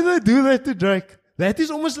 Why do they do that to Drake? That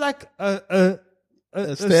is almost like a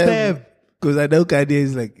stab. Because I know Kanye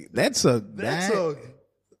is like, that song. That song.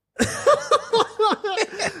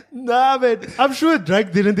 Nah, man. I'm sure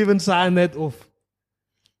Drake didn't even sign that off.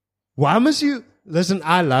 Why must you... Listen,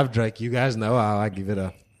 I love Drake. You guys know how I give it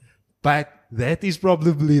up. But that is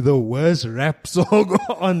probably the worst rap song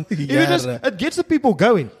on... Yeah, it gets the people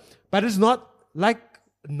going. But it's not like...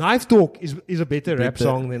 Knife Talk is a better rap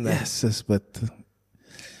song than that. Yes, but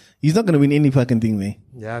he's not going to win any fucking thing there.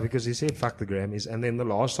 Yeah, because he said fuck the Grammys. And then the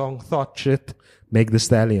last song, Thought Shit, Meg the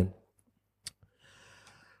Stallion.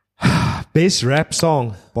 Best rap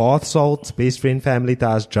song, Bath Salts, Best Friend, Family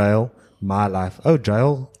Ties, Jail, My Life. Oh,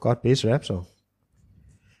 Jail got best rap song.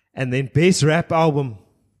 And then best rap album,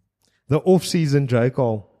 The Off-Season, J.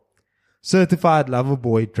 Cole. Certified Lover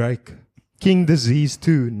Boy, Drake. King Disease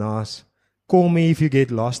 2, Nas. Call Me If You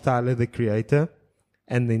Get Lost, Tyler, the Creator.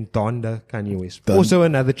 And then Donda, Kanye West. Also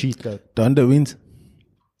another cheat code. Donda wins.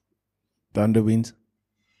 Donda wins.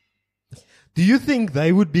 Do you think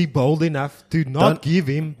they would be bold enough to not give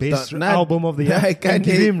him best album of the year and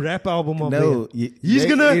give him rap album of the year? He's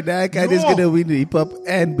gonna... Kanye's going to win hip hop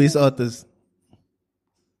and best artist.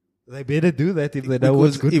 They better do that if they know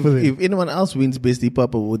what's good if, for them. If anyone else wins best hip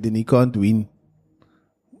hop award, then he can't win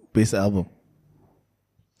best album.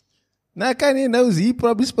 Now Kanye knows. He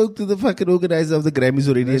probably spoke to the fucking organizer of the Grammys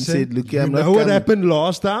already and said, "Look, I'm not know what coming. happened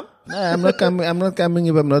last time? Nah, I'm not coming. I'm not coming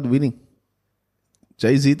if I'm not winning."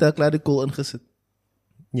 Jay-Z het klaar die call ingesit.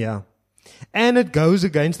 Yeah. And it goes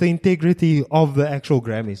against the integrity of the actual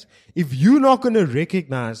Grammys. If you're not going to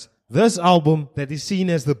recognize this album that is seen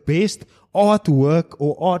as the best artwork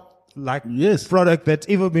or art product that's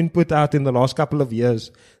ever been put out in the last couple of years,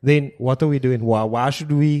 then what are we doing? Why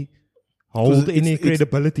should we hold any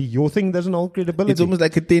credibility? Your thing doesn't hold credibility. It's almost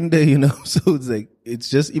like a tender, you know. So it's like, it's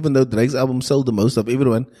just, even though Drake's album sold the most of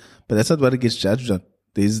everyone, but that's not what it gets judged on.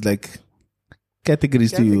 There's like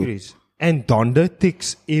categories to you. And Donda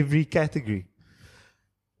ticks every category.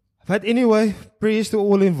 But anyway, prayers to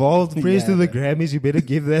all involved. Prayers to the Grammys. You better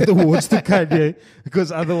give that awards to Kanye,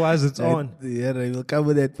 because otherwise it's on. Yeah, I will come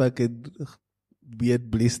with that fucking weird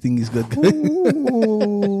bliss thing he's got.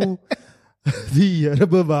 Ooh. Die Here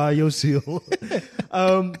bewaar jou siel.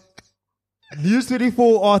 News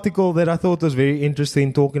 24 article that I thought was very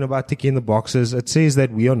interesting, talking about ticking the boxes. It says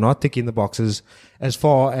that we are not ticking the boxes as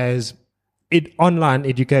far as online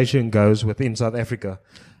education goes within South Africa.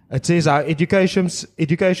 It says our education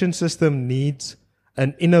system needs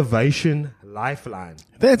an innovation lifeline.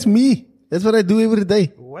 That's me. That's what I do every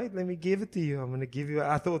day. Wait, let me give it to you. I'm going to give you.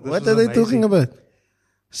 I thought this What was are they amazing. talking about?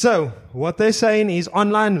 So, what they're saying is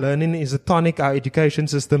online learning is a tonic our education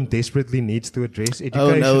system desperately needs to address.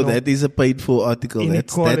 Oh no, that is a paid for article.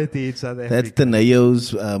 Inequality in South Africa. That's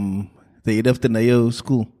Teneo's, the head of Teneo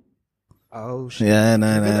school. Oh shit. Yeah,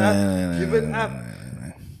 Give it up.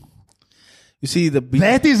 You see,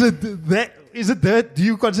 that is a dirt. Do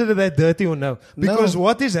you consider that dirty or no? Because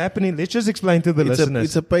what is happening, let's just explain to the listeners.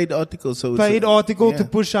 It's a paid article. So paid article to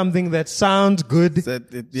push something that sounds good so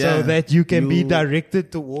that you can be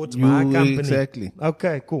directed towards my company. Exactly.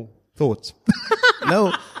 Okay, cool. Thoughts?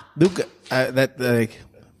 No, look,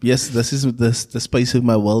 Yes, this is the space of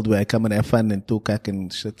my world where I come and have fun and talk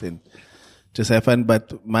and shit and just have fun.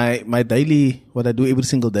 But my daily, what I do every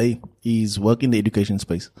single day is work in the education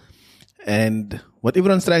space. And what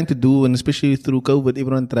everyone's trying to do, and especially through COVID,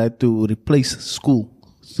 everyone tried to replace school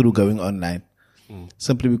through going online.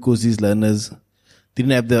 Simply because these learners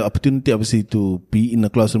didn't have the opportunity, obviously, to be in a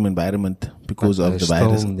classroom environment because of the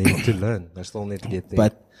virus. They still need to learn. They still need to get there.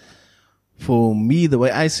 But for me, the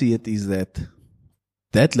way I see it is that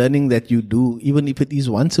learning that you do, even if it is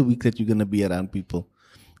once a week that you're going to be around people,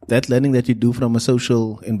 that learning that you do from a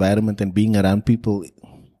social environment and being around people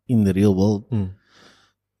in the real world,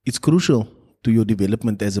 it's crucial to your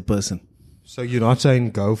development as a person. So you're not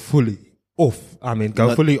saying go fully off. I mean,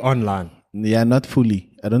 go fully online. Yeah, not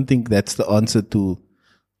fully. I don't think that's the answer to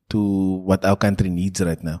what our country needs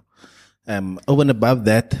right now. Over and above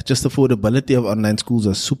that, just affordability of online schools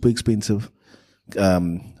are super expensive.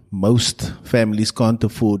 Most families can't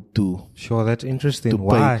afford to. Sure, that's interesting.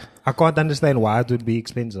 Why? Pay. I can't understand why it would be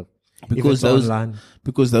expensive. Because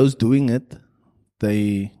those doing it,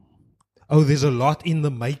 they. Oh, there's a lot in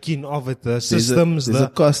the making of it. The systems, there's a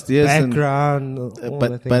cost, yes, background,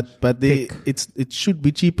 but it should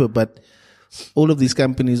be cheaper. But all of these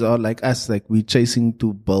companies are like us, like we're chasing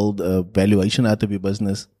to build a valuation out of your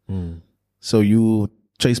business. So you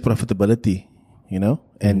chase profitability,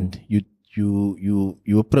 and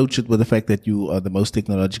you approach it with the fact that you are the most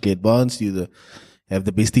technologically advanced. You have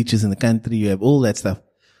the best teachers in the country. You have all that stuff,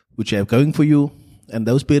 which you have going for you. And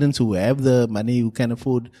those parents who have the money, who can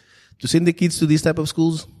afford to send the kids to these type of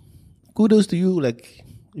schools, kudos to you. Like,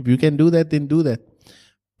 if you can do that, then do that.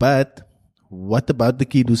 But what about the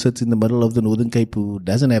kid who sits in the middle of the Northern Cape who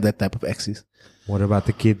doesn't have that type of access? What about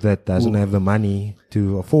the kid that doesn't have the money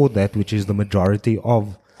to afford that, which is the majority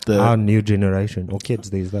of our new generation or kids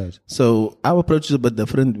these days? So our approach is a bit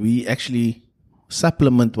different. We actually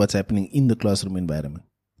supplement what's happening in the classroom environment.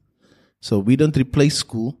 So we don't replace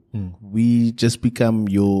school. We just become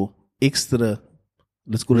your extra,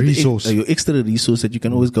 let's call it resource. your extra resource that you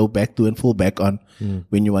can always go back to and fall back on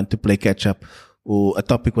when you want to play catch up, or a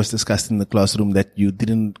topic was discussed in the classroom that you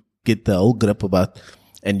didn't get the whole grip about,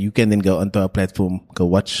 and you can then go onto our platform, go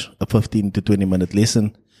watch a 15 to 20 minute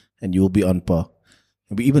lesson, and you'll be on par.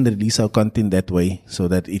 And we even release our content that way so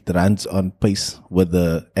that it runs on pace with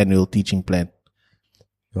the annual teaching plan.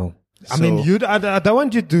 Well, I mean, I don't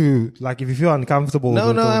want you to, like, if you feel uncomfortable.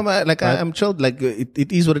 I'm chilled. Like,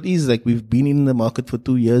 it is what it is. Like, we've been in the market for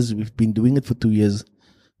 2 years. We've been doing it for 2 years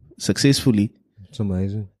successfully. It's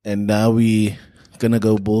amazing. And now we gonna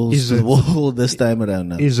go balls to the wall this time around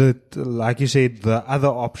now. Is it, like you said, the other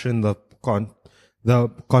option, the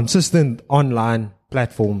consistent online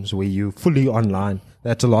platforms where you fully online,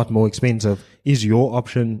 that's a lot more expensive. Is your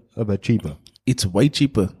option a bit cheaper? It's way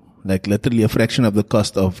cheaper. Like literally a fraction of the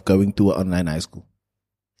cost of going to an online high school.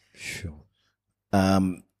 Sure.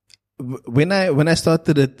 When I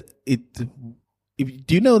started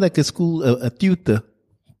do you know, like a school, a tutor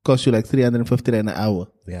costs you like 350 Rand an hour?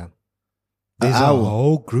 Yeah. There's a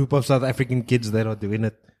whole group of South African kids that are doing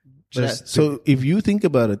it. So if you think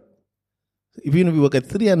about it, if you work at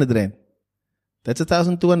 300 Rand, that's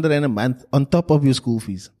 1,200 Rand a month on top of your school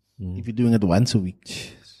fees. If you're doing it once a week.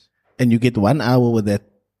 Jeez. And you get 1 hour with that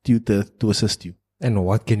tutor to assist you. And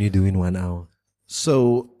what can you do in 1 hour?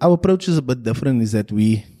 So our approach is a bit different, is that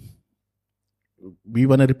we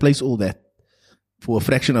want to replace all that for a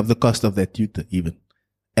fraction of the cost of that tutor even,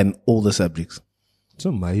 and all the subjects. It's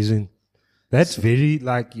amazing. That's very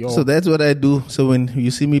like your... So that's what I do. So when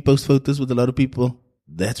you see me post photos with a lot of people,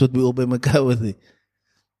 that's what we all buy my car with it.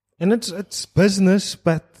 And it's business,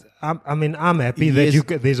 but I'm happy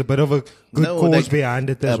that there's a bit of a good cause behind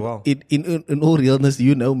it as well. In all realness,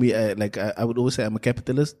 you know me, I would always say I'm a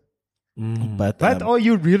capitalist. But oh,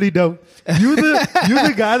 you really don't. You're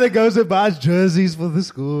the guy that goes and buys jerseys for the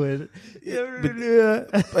school. And,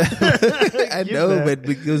 I know, but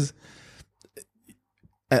because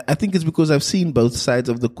I think it's because I've seen both sides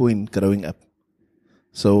of the coin growing up.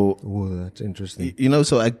 So, that's interesting.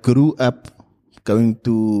 So I grew up going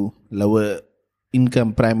to lower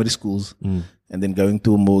income primary schools and then going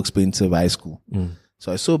to a more expensive high school.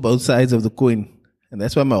 So I saw both sides of the coin, and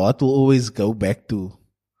that's why my heart will always go back to.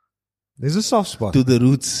 There's a soft spot to the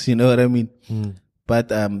roots, you know what I mean?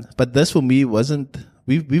 But this for me wasn't.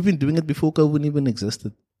 We've been doing it before COVID even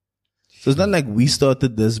existed. So it's not like we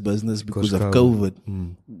started this business because of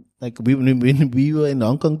COVID. Like when we were in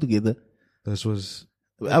Hong Kong together,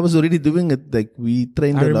 I was already doing it. Like we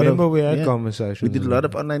trained a lot of... I remember we had conversations. We did a lot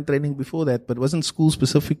of online training before that, but it wasn't school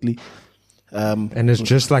specifically. And it's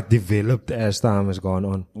just like developed as time has gone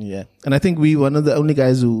on. Yeah. And I think we one of the only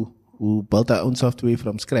guys who who built our own software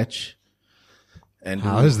from scratch. And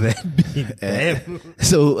How has that been? Damn.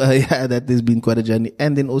 so yeah, that has been quite a journey.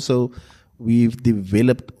 And then also we've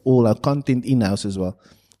developed all our content in-house as well.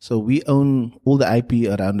 So we own all the IP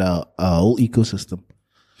around our whole ecosystem.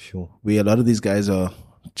 Sure. Where a lot of these guys are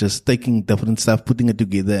just taking different stuff, putting it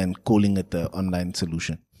together and calling it the online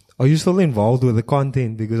solution. Are you still involved with the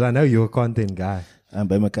content? Because I know you're a content guy. I'm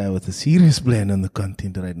by Makai with a serious plan on the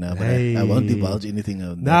content right now, but Hey. I won't divulge anything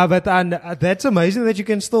on Nah, but that's amazing that you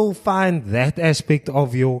can still find that aspect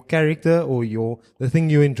of your character or the thing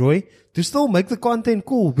you enjoy to still make the content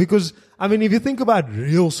cool. Because, I mean, if you think about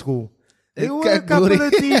real school, there were a couple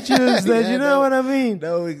of teachers that, you know what I mean?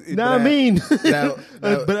 But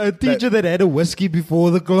a teacher that had a whiskey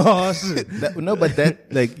before the class. But that,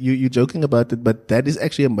 like, you're joking about it, but that is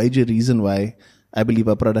actually a major reason why I believe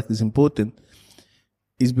our product is important.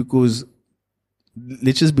 Is because,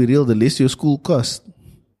 let's just be real, the less your school costs,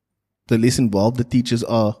 the less involved the teachers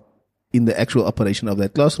are in the actual operation of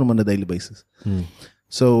that classroom on a daily basis.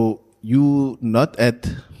 So you not at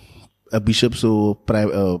a bishop's or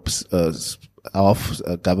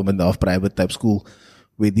government, half private type school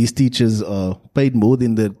where these teachers are paid more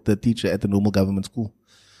than the teacher at the normal government school,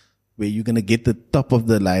 where you're going to get the top of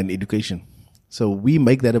the line education. So we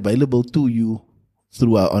make that available to you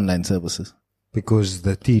through our online services. Because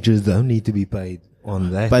the teachers don't need to be paid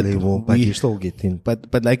on that level, but you still get in.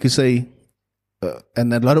 But like you say,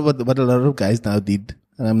 and a lot of what a lot of guys now did,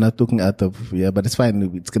 and I'm not talking out of, but it's fine.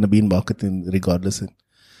 It's going to be in marketing regardless. And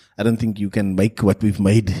I don't think you can make what we've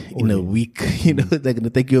made in a week. You know, they're going to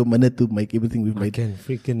take you a minute to make everything we've made. I can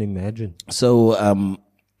freaking imagine. So,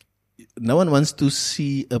 no one wants to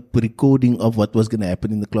see a recording of what was going to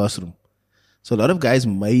happen in the classroom. So a lot of guys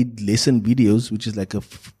made lesson videos, which is like a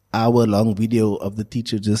hour-long video of the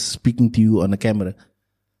teacher just speaking to you on a camera.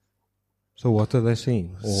 So what are they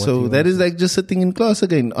saying? So that is like just sitting in class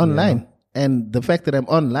again, online. Yeah. And the fact that I'm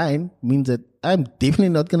online means that I'm definitely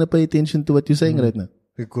not going to pay attention to what you're saying right now.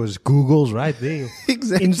 Because Google's right there.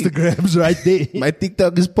 Exactly. Instagram's right there. My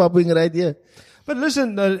TikTok is popping right here. But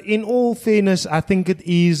listen, in all fairness, I think it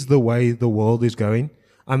is the way the world is going.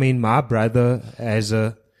 I mean, my brother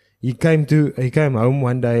he came home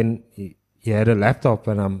one day and he had a laptop,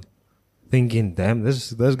 and I'm thinking, damn,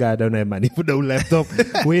 this guy don't have money for no laptop.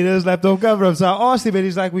 Where does laptop come from? So I asked him, and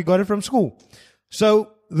he's like, we got it from school.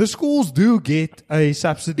 So the schools do get a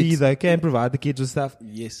subsidy. They can provide the kids with stuff.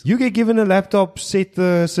 Yes. You get given a laptop, set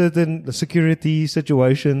the certain security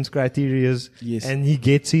situations, criterias, yes. and he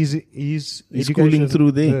gets his schooling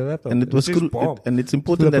through there. Laptop. And it was and it's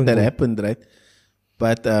important that happened, right?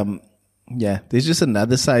 But yeah, there's just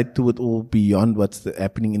another side to it all beyond what's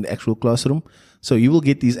happening in the actual classroom. So you will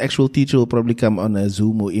get these actual teacher will probably come on a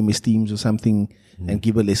Zoom or MS Teams or something and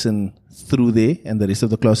give a lesson through there, and the rest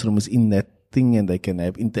of the classroom is in that thing, and they can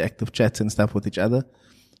have interactive chats and stuff with each other,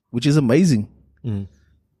 which is amazing.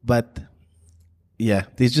 But yeah,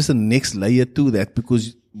 there's just a next layer to that,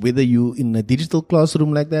 because whether you in a digital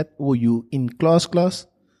classroom like that or you in class,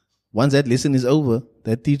 once that lesson is over,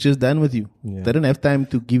 that teacher's done with you. Yeah. They don't have time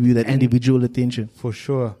to give you that individual attention. For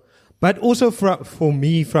sure. But also for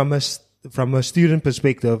me, from a student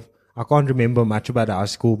perspective, I can't remember much about our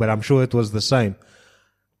school, but I'm sure it was the same.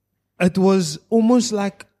 It was almost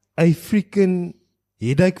like a freaking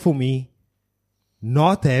headache for me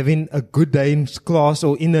not having a good day in class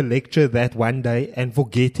or in a lecture that one day and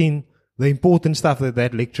forgetting the important stuff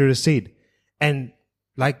that lecturer said. And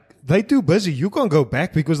like, they're too busy. You can't go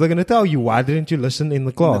back because they're going to tell you, why didn't you listen in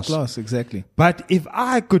the class? In the class, exactly. But if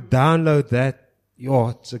I could download that,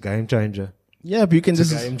 it's a game changer. Yeah, but you can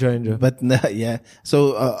it's a game changer. But yeah.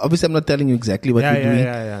 So obviously I'm not telling you exactly what we're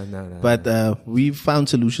doing. No. But we've found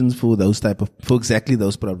solutions for for exactly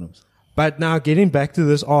those problems. But now getting back to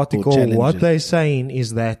this article, what they're saying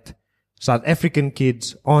is that South African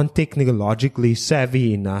kids aren't technologically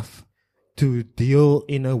savvy enough to deal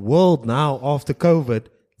in a world now after COVID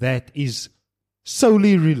that is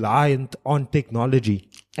solely reliant on technology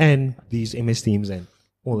and these MS Teams and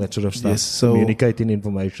all that sort of stuff. Yes, so communicating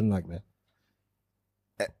information like that.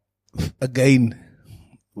 Again,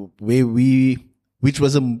 which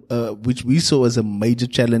we saw as a major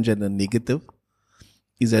challenge and a negative,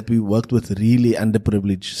 is that we worked with really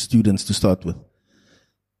underprivileged students to start with,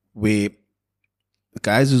 where the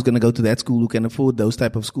guys who's going to go to that school who can afford those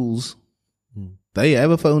type of schools, they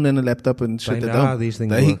have a phone and a laptop and shit.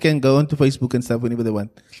 They can go onto Facebook and stuff whenever they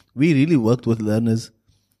want. We really worked with learners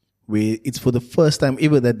where it's for the first time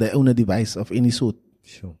ever that they own a device of any sort.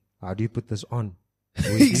 Sure. How do you put this on?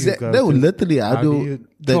 Exactly. No, literally. How do you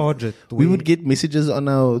charge it? We would get messages on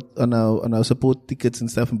our support tickets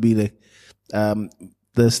and stuff and be like,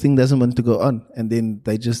 this thing doesn't want to go on, and then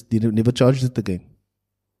they just never charged it again.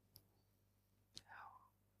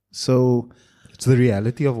 So It's the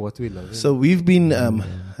reality of what we live in. So we've been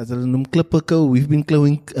as a Clipper we've been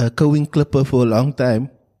going Clipper for a long time.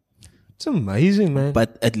 It's amazing, man.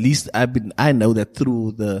 But at least I know that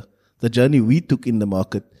through the journey we took in the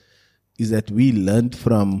market is that we learned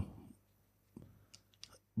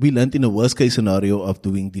in a worst case scenario of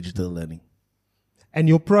doing digital learning. And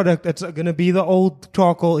your product, it's going to be the old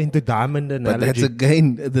charcoal into diamond analogy. But that's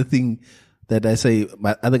again the thing that I say,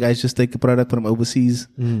 my other guys just take a product from overseas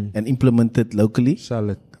and implement it locally. Sell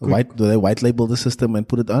it. They white label the system and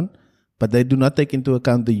put it on, but they do not take into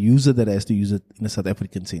account the user that has to use it in a South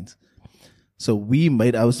African sense. So we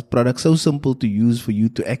made our product so simple to use for you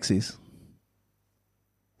to access,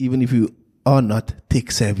 even if you are not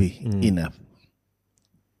tech savvy enough.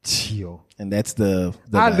 Yo. And that's the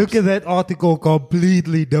I vibes. look at that article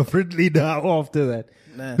completely differently now after that.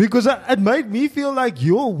 Nah. Because it made me feel like,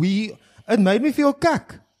 it made me feel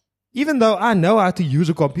cuck. Even though I know how to use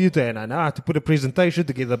a computer and I know how to put a presentation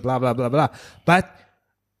together, blah, blah, blah, blah. But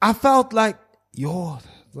I felt like,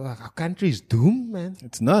 our country is doomed, man.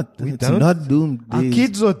 It's not. We It's don't. not doomed. Our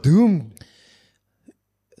kids are doomed.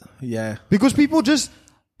 Yeah. Because people just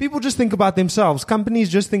think about themselves. Companies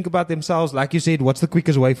just think about themselves. Like you said, what's the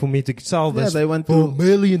quickest way for me to sell this they want for to- $1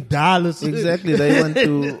 million? Exactly. They want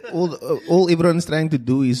to, all everyone's trying to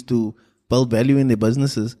do is to build value in their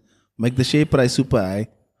businesses, make the share price super high,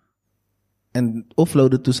 and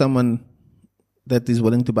offload it to someone that is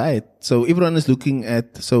willing to buy it. So everyone is looking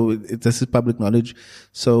at, this is public knowledge.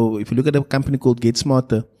 So if you look at a company called Get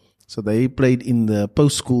Smarter, so they played in the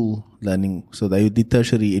post-school learning. So they did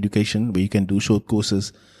tertiary education where you can do short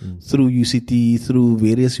courses through UCT, through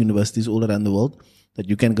various universities all around the world, that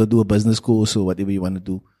you can go do a business course or whatever you want to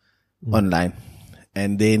do online.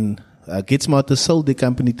 And then Get Smarter sold the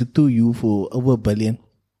company to 2U for over $1 billion.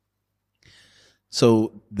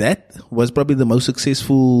 So that was probably the most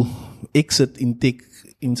successful exit in tech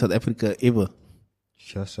in South Africa ever.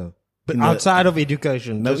 Sure, so. But outside of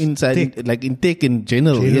education. No, just inside, tech. like in tech in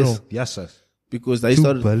general, yes. Yes, sir. Because they $2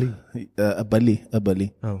 started billion. a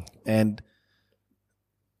billy. Oh. And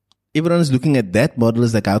everyone is looking at that model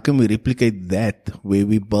as like, how can we replicate that where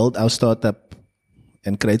we build our startup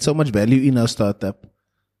and create so much value in our startup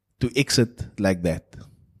to exit like that?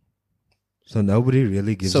 So nobody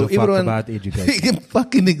really gives a fuck about education.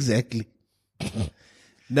 Fucking exactly.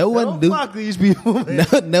 No one do. Fuck these people, man.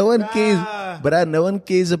 No one cares. But no one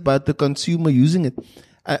cares about the consumer using it.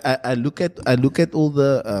 I look at all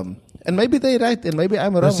the and maybe they're right and maybe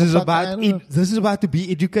I'm wrong. This is Fuck, I don't know. this is about to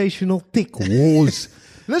be educational tech wars.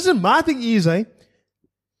 Listen, my thing is,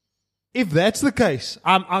 if that's the case,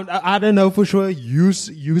 I don't know for sure. You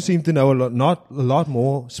seem to know a lot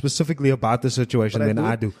more specifically about the situation But I than do it-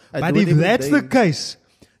 I do. I But do it if every that's day. the case,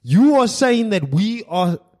 you are saying that we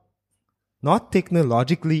are not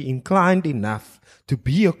technologically inclined enough to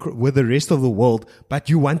be with the rest of the world, but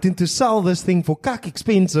you wanting to sell this thing for cuck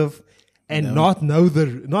expensive and not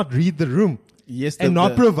read the room. Yes, and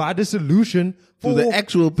not provide a solution for the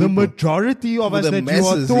actual the people. majority of For us the that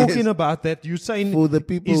masses, you are talking yes. about, that you're saying For the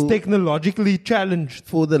people- is technologically challenged.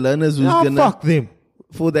 for the learners who's Oh, gonna fuck them.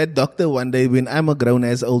 for that doctor one day when I'm a grown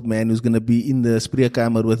ass old man who's gonna be in the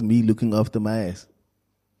spreekkamer with me looking after my ass.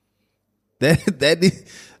 That is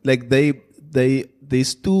like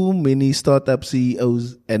there's too many startup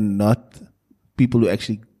CEOs and not people who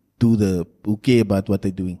actually who care about what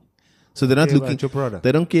they're doing. So they're not Care about looking. your product.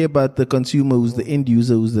 They don't care about the consumer, who's the end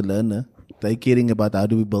user, who's the learner. They're caring about how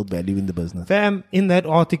do we build value in the business. Fam, in that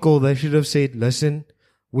article, they should have said, listen,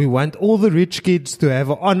 we want all the rich kids to have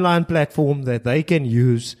an online platform that they can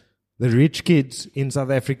use. The rich kids in South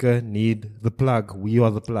Africa need the plug. We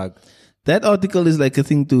are the plug. That article is like a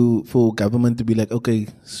thing for government to be like, okay,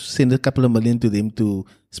 send a couple of million to them to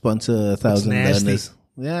sponsor 1,000 nasty. learners.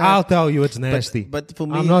 Yeah, I'll tell you it's nasty. but for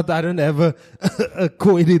me, I don't have a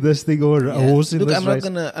coin in this thing or a horse in look, this I'm not race.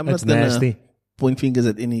 gonna It's nasty. point fingers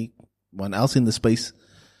at anyone else in the space.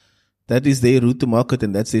 That is their route to market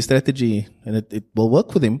and that's their strategy, and it will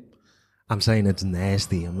work for them. I'm saying it's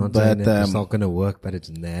nasty. I'm not But, saying that it's not going to work, but it's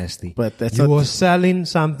nasty. But that's you not- are selling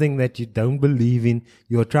something that you don't believe in.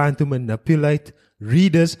 You're trying to manipulate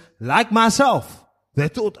readers like myself. They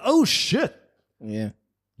thought, oh shit, Yeah,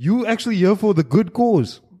 you actually here for the good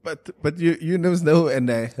cause. but you know, and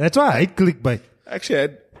That's why I hate clickbait. actually I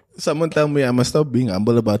had someone tell me I must stop being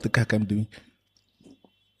humble about the cack I'm doing.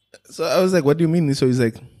 So I was like, what do you mean? So he's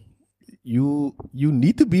like, you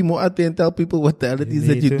need to be more out there and tell people what the hell it is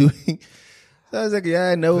that need you're to. doing. So I was like,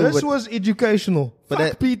 yeah, I know. This but was educational. But Fuck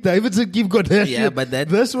that- Pete Davidson, Kim Kardashian. Yeah, but that-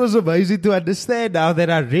 This was amazing to understand now that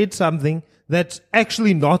I read something that's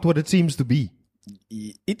actually not what it seems to be.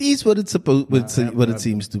 it is what it's supposed, what it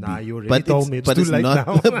seems to be. Nah, you already but told me. It's but too late not,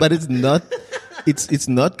 now. but it's not. It's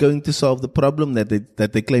not going to solve the problem that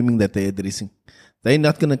they're claiming that they're addressing. They're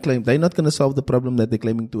not going to solve the problem that they're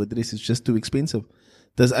claiming to address. It's just too expensive.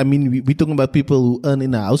 We're talking about people who earn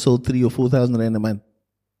in a household 3,000 or 4,000 rand a month.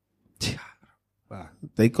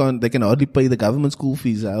 They can hardly pay the government school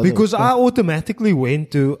fees. Because I automatically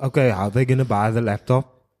went to, okay, how are they going to buy the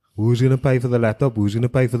laptop? Who's going to pay for the laptop? Who's going to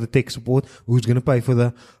pay for the tech support? Who's going to pay for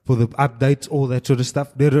the updates, all that sort of stuff?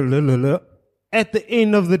 At the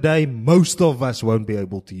end of the day, most of us won't be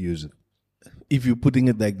able to use it. If you're putting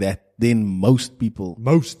it like that, then most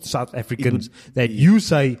South Africans that you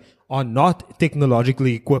say are not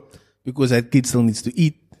technologically equipped. Because that kid still needs to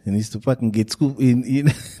eat. He needs to fucking get school in.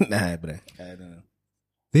 Nah, bro. I don't know.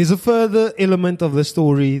 There's a further element of the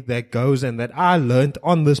story that goes and that I learned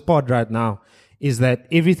on this pod right now is that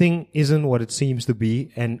everything isn't what it seems to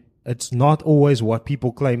be and it's not always what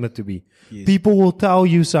people claim it to be. Yes. People will tell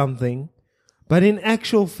you something, but in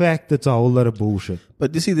actual fact, it's a whole lot of bullshit.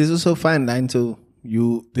 But you see, there's also a fine line. So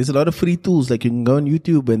there's a lot of free tools. Like you can go on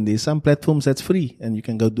YouTube and there's some platforms that's free and you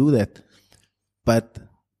can go do that. But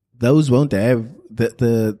those won't have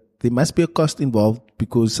there must be a cost involved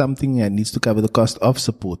because something needs to cover the cost of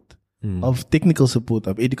support, of technical support,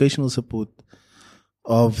 of educational support,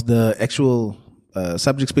 of the actual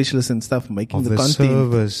subject specialists and stuff making Of the the content.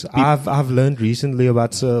 servers. I've learned recently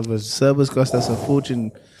about servers. Servers cost us a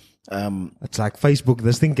fortune. It's like Facebook.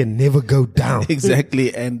 This thing can never go down.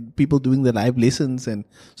 Exactly. And people doing the live lessons. And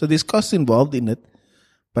so there's costs involved in it.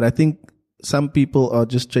 But I think some people are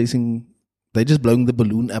just they're just blowing the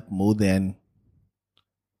balloon up more than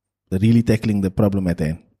they're really tackling the problem at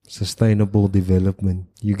hand. Sustainable development.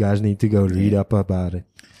 You guys need to go read up about it.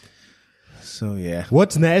 So yeah.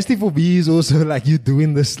 What's nasty for me is also like you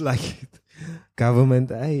doing this like government.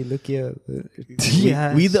 Hey, look here.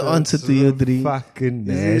 We the answer to your dream. Fucking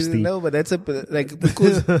nasty. No, but that's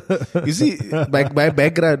because you see, my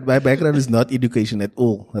background is not education at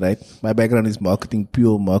all, right? My background is marketing,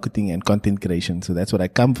 pure marketing and content creation. So that's what I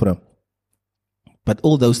come from. But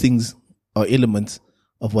all those things are elements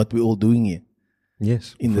of what we're all doing here.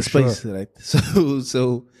 Yes. In the for space, sure. right?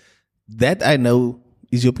 So that I know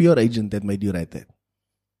is your PR agent that made you write that.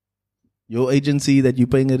 Your agency that you're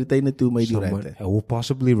paying a retainer to made you write Someone that. who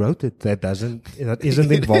possibly wrote it that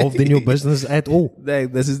isn't involved in your business at all.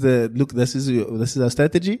 This is our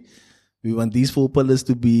strategy. We want these 4 pillars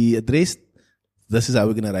to be addressed. This is how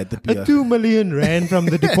we're gonna write the PR. A 2 million rand from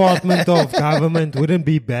the Department of Government wouldn't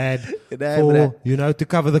be bad to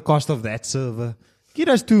cover the cost of that server. Get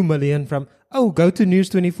us 2 million from, go to News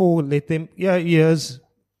 24, let them, here's.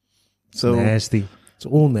 So Nasty. It's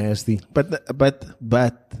all nasty. But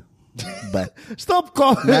Stop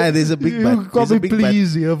calling. nah, there's a big but. You call There's a me big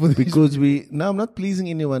please but. here for this. Because I'm not pleasing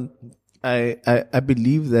anyone. I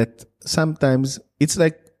believe that sometimes it's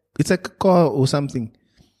like a car or something.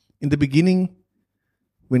 In the beginning,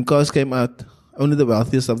 when cars came out, only the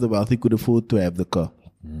wealthiest of the wealthy could afford to have the car.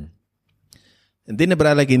 And then a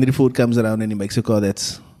brother like Henry Ford comes around and he makes a car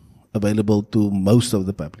that's available to most of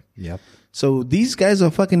the public. Yep. So these guys are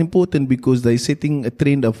fucking important because they're setting a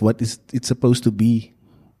trend of what it's supposed to be.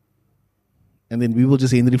 And then we will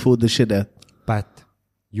just Henry Ford the shit out. But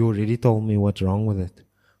you already told me what's wrong with it.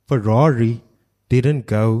 Ferrari didn't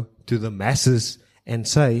go to the masses and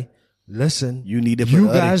say, listen, You need a you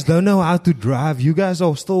Ferrari." guys don't know how to drive. You guys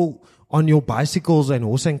are still on your bicycles and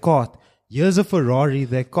horse and cart. Here's a Ferrari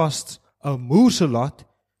that costs a moose a lot.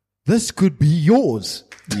 This could be yours.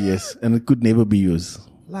 Yes, and it could never be yours.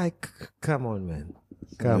 Like, come on, man.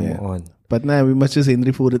 Come Yeah. on. But now we must just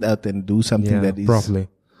Henry Ford it out and do something Yeah, that is properly.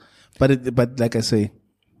 But like I say,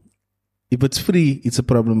 if it's free, it's a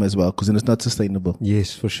problem as well because then it's not sustainable.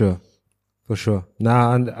 Yes, for sure. For sure.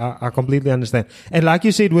 Nah, and I completely understand. And like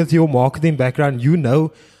you said, with your marketing background,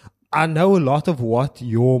 I know a lot of what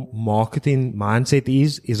your marketing mindset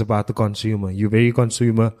is about the consumer. You're very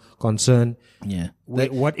consumer concerned. Yeah.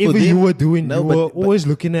 Whatever you were doing, you were always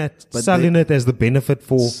looking at selling it as the benefit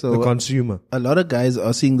for So, the consumer. A lot of guys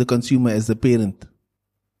are seeing the consumer as the parent.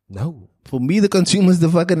 No. For me, the consumer is the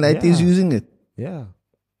fucking light is using it. Yeah.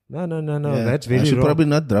 No. Yeah. That's very I should wrong. probably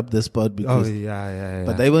not drop this part Oh, because, yeah.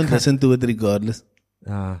 but they won't listen to it regardless.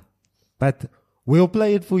 But we'll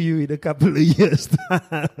play it for you in a couple of years'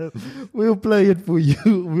 time. We'll play it for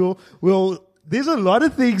you. We'll. There's a lot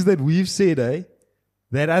of things that we've said,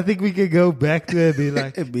 then I think we can go back to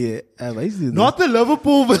it and be like, Not not the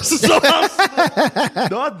Liverpool versus Arsenal.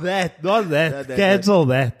 Not that. Cancel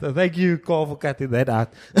that. Thank you, Carl, for cutting that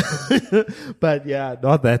out. But yeah,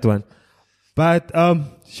 not that one. But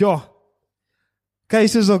sure.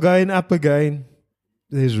 Cases are going up again.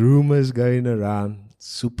 There's rumors going around.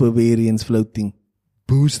 super variants floating.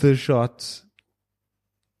 Booster shots.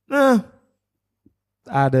 I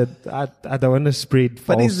don't want to spread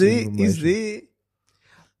false But is information.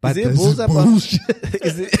 But there this balls is up on, bullshit.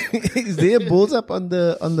 is there balls up on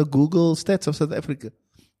the Google stats of South Africa?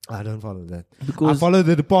 I don't follow that. Because- I follow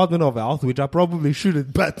the Department of Health, which I probably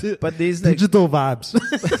shouldn't, but there's like, digital vibes.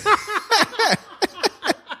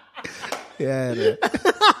 yeah, no.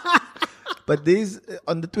 But there's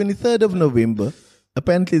on the 23rd of November,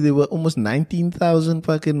 apparently there were almost 19,000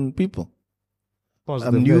 fucking people.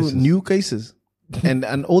 Positive cases. New cases.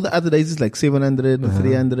 and all the other days is like 700,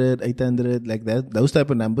 300, 800, like that, those type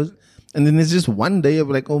of numbers. And then there's just one day of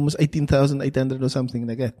like almost 18,800 or something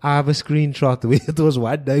like that. I have a screenshot where it was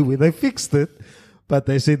one day where they fixed it, but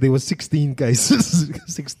they said there were 16 cases,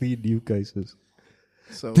 16 new cases.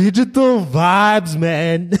 So, Digital vibes,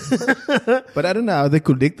 man. but I don't know how they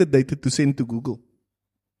collect the data to send to Google.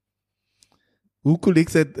 Who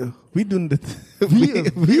collects that? We doen dit.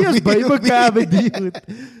 we as by mekaar bedoel.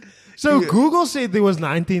 So Google said there was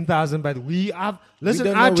 19,000, but listen,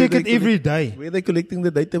 don't I know check where it they every day. Where are they collecting the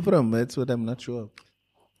data from? That's what I'm not sure of.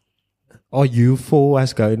 Are you for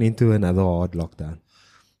us going into another hard lockdown?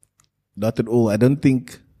 Not at all. I don't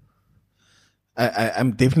think.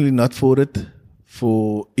 I'm definitely not for it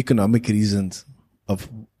for economic reasons. Of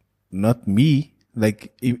not me.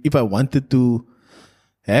 Like if I wanted to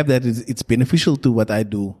have that, it's beneficial to what I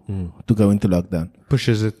do to go into lockdown.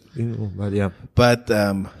 Pushes it, but yeah. But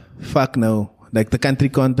fuck no. Like the country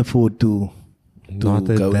can't afford to Not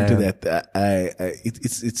a go into damn. that.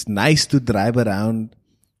 It's nice to drive around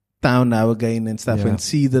town now again and stuff Yeah. and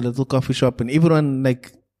see the little coffee shop and everyone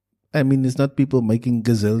like. I mean, it's not people making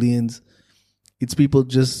gazillions. It's people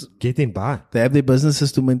just Getting by. they have their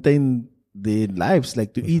businesses to maintain their lives,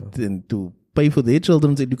 like to eat and to pay for their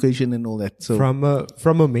children's education and all that. So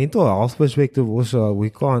From a mental health perspective also, we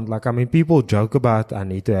can't, like, I mean, people joke about, I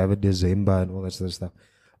need to have a December and all that sort of stuff.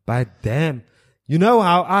 But damn, you know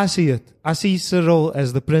how I see it? I see Cyril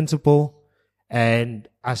as the principal and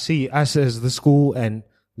I see us as the school, and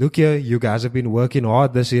look here, you guys have been working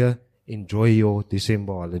hard this year. Enjoy your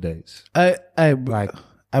December holidays. I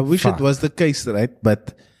wish fuck. it was the case, right?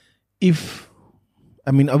 But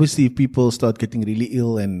obviously if people start getting really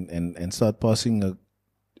ill and start passing,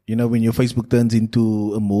 when your Facebook turns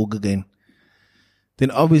into a morgue again,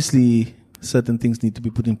 then obviously certain things need to be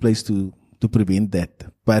put in place to prevent that.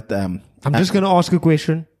 But I'm just going to ask a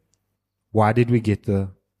question. Why did we get the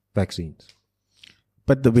vaccines?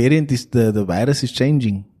 But the variant is the virus is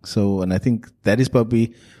changing. So, and I think that is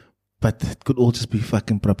probably, but it could all just be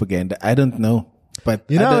fucking propaganda. I don't know. But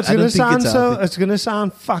You know, it's I going don't to think sound healthy. it's going to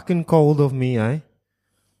sound fucking cold of me, eh?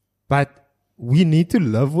 But we need to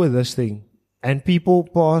live with this thing. And people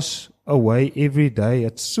pass away every day.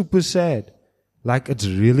 It's super sad. Like, it's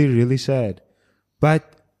really, really sad. But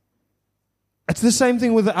it's the same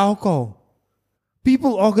thing with the alcohol.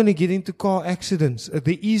 People are going to get into car accidents.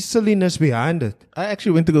 There is silliness behind it. I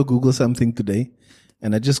actually went to go Google something today,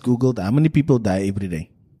 and I just Googled how many people die every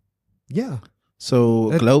day. Yeah.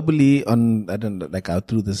 So globally, I don't know like how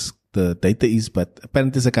true the data is, but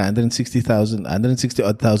apparently it's like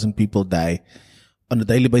 160,000 people die on a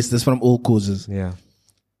daily basis. That's from all causes. Yeah.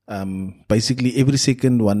 Basically every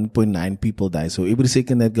second 1.9 people die. So every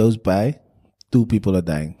second that goes by, 2 people are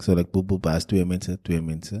dying. So like boop boop bas 2 mense.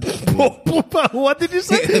 What did you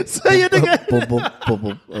say? Say it again.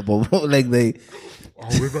 Like they.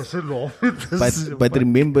 We must laugh at this. But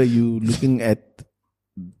remember, you looking at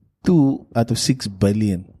 2 out of 6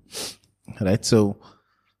 billion, right? So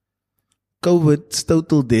COVID's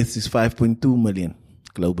total deaths is 5.2 million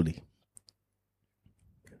globally,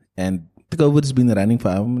 and COVID's been running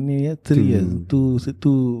for how many years? 3 years,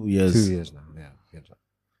 2 years. 2 years now. Yeah.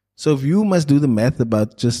 So if you must do the math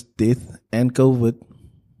about just death and COVID,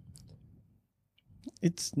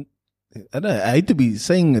 it's I hate to be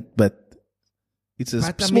saying it, but it's a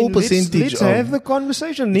small percentage Let's of have the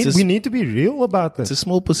conversation. We need to be real about this. it's a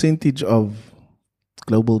small percentage of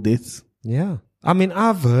global deaths. Yeah. I mean,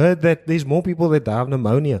 I've heard that there's more people that die of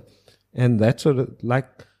pneumonia. And that's sort of like,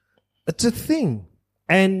 it's a thing.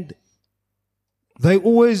 And they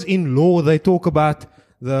always, in law, they talk about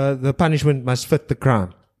the punishment must fit the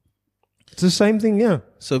crime. It's the same thing, yeah.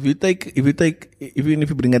 So if you take, even if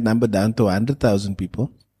you bring that number down to 100,000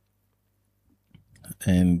 people,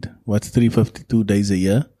 And what's 352 days a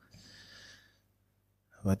year?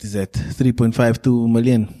 What is that? 3.52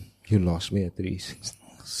 million. You lost me at 360.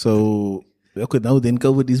 So, okay, now then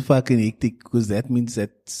COVID is fucking hectic because that means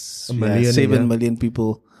that A million, 7 yeah. million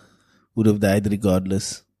people would have died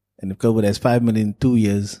regardless. And if COVID has 5 million in 2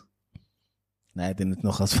 years, nah, then it's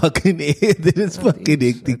nog as fucking, then it's fucking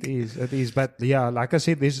hectic. It is. But yeah, like I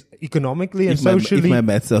said, there's economically and If my socially.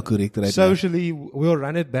 maths are correct right Socially, we'll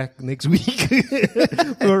run it back next week.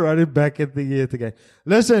 We'll run it back at the year again.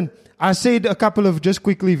 Listen, I said a couple of, just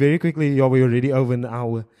quickly, very quickly, yeah, we're already over an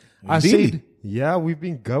hour. I Really? said, yeah, we've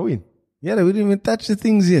been going. now. Yeah, we didn't even touch the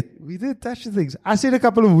things yet. We did touch the things. I said a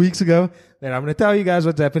couple of weeks ago that I'm going to tell you guys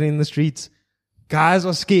what's happening in the streets. Guys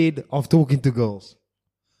are scared of talking to girls.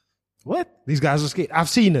 What? These guys are scared. I've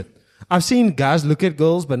seen it. I've seen guys look at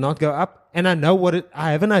girls but not go up. And I know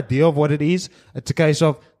I have an idea of what it is. It's a case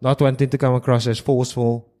of not wanting to come across as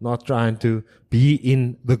forceful, not trying to be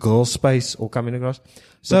in the girl space or coming across.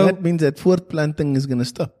 So So that means that voortplanting is going to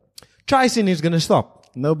stop. chasing is going to stop.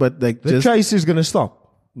 No, but like The just chase is going to stop.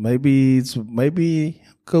 maybe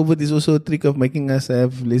COVID is also a trick of making us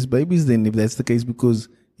have less babies then, if that's the case, because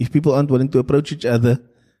if people aren't willing to approach each other,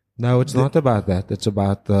 No, it's not about that. It's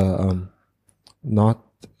about not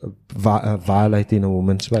violating a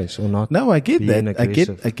woman's space or not. no, I get being that.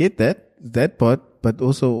 aggressive. I get that part, but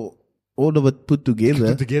also all of it put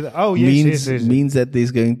together, Together. Oh, yes, yes. means that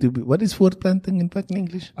there's going to be, what is voortplanting in fucking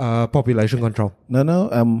English? Population control.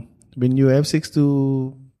 No, when you have sex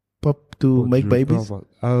to make babies.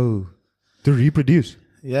 Oh, to reproduce.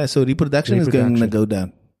 Yeah, so reproduction is going to go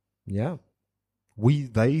down. Yeah.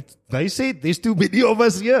 They said there's too many of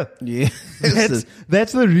us here. Yeah.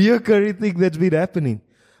 That's the reoccurring thing that's been happening.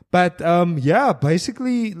 But yeah,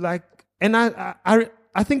 basically, like, and I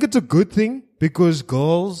think it's a good thing because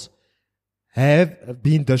girls have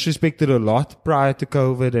been disrespected a lot prior to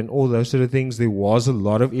COVID and all those sort of things. There was a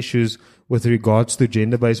lot of issues with regards to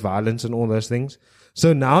gender-based violence and all those things.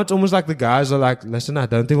 So now it's almost like the guys are like, listen, I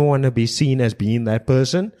don't even want to be seen as being that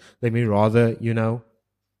person. Let me rather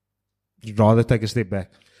take a step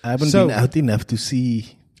back. I haven't So- been out enough to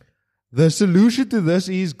see. The solution to this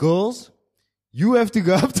is, girls, you have to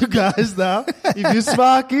go up to guys now. If you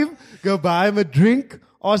spark him, go buy him a drink,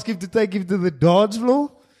 ask him to take him to the dance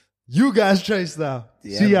floor. You guys chase now.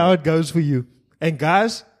 Yeah, See man. how it goes for you. And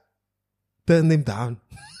guys, turn them down.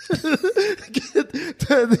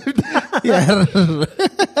 Turn them down. Yeah.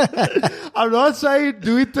 I'm not saying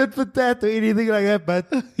do it tit for tat or anything like that,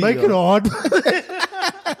 but make it hard.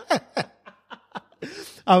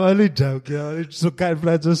 I'm only joking. So kind of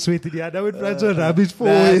friends are sweating. Yeah, I know when friends are rubbish for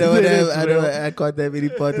Nah, it. I can't have any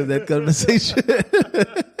part of that conversation.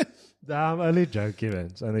 Nah, I'm only joking, man.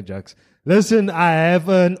 It's only jokes. Listen, I have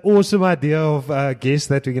an awesome idea of a guest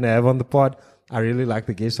that we're going to have on the pod. I really like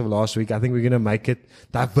the guest of last week. I think we're going to make it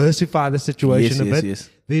diversify the situation Yes, a bit. yes.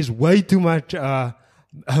 There's way too much male,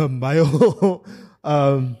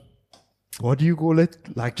 what do you call it?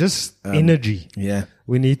 Like just energy. Yeah.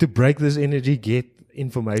 We need to break this energy, get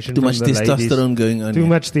information Too from much the ladies. testosterone going on. Too here.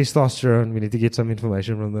 much testosterone. We need to get some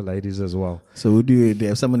information from the ladies as well. So who do you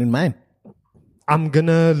have someone in mind? I'm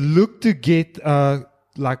gonna look to get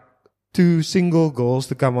like 2 single girls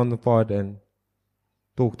to come on the pod and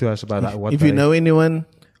talk to us about what If you know anyone,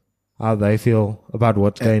 how they feel about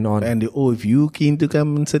what's going on. and if you keen to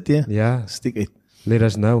come and sit here, Yeah, stick it. let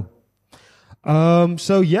us know.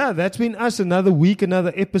 So yeah, that's been us. Another week,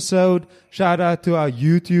 another episode. Shout out to our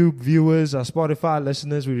YouTube viewers, our Spotify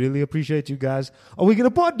listeners. We really appreciate you guys. Are we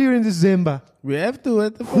gonna pod during December? We have to.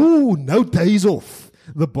 What the fuck? Ooh, no days off.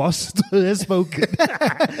 The boss has spoken.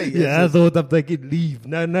 Yeah, I thought I'm taking leave.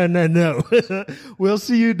 No. We'll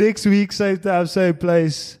see you next week, same time, same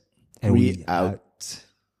place. And We out.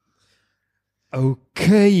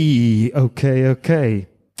 Okay.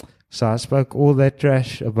 So I spoke all that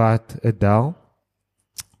trash about Adele.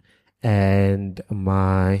 And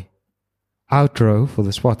my outro for the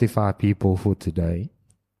Spotify people for today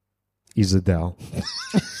is Adele.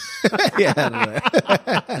 Yeah,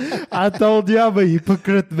 I told you I'm a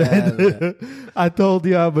hypocrite, man. I told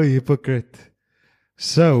you I'm a hypocrite.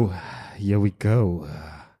 So, here we go.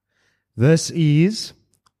 This is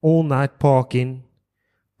All Night Parking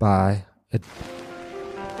by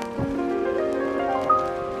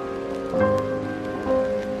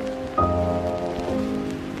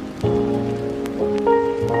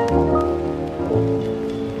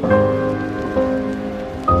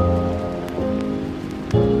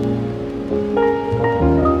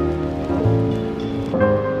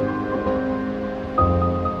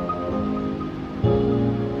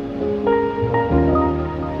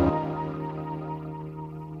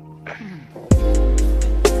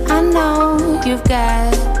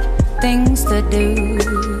to do.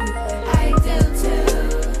 I do too.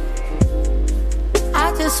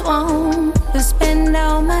 I just want to spend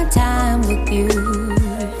all my time with you.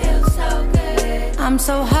 Feels so good. I'm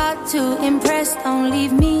so hard to impress. Don't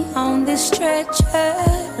leave me on this stretch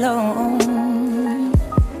alone.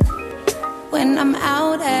 When I'm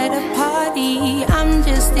out at a party, I'm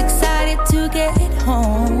just excited to get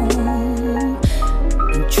home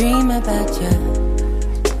and dream about you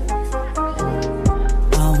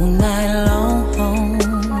all night long.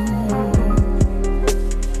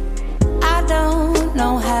 I don't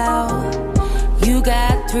know how you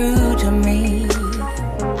got through to me.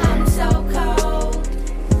 I'm so cold.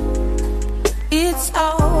 It's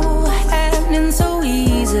all happening so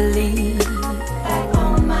easily.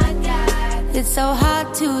 It's so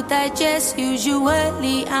hard to digest.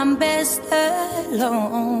 Usually I'm best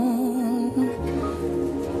alone,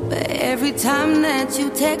 but every time that you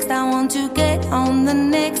text, I want to get on the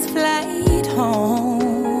next flight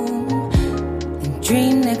home and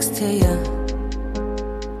dream next to you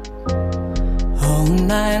all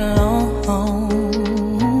night long.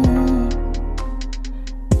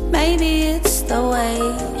 Maybe it's the way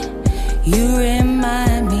you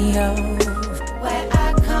remind me of where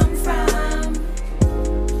I come from,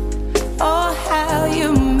 or how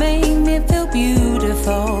you make me feel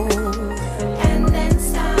beautiful. And then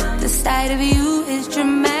some. The sight of you is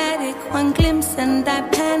dramatic. One glimpse and I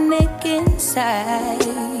panic inside.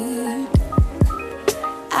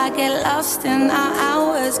 I get lost in our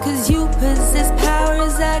hours, 'cause you possess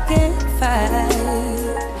powers I can't fight.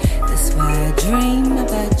 That's why I dream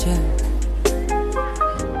about you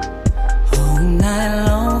all night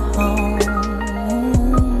long.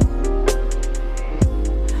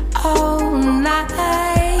 All night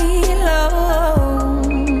long.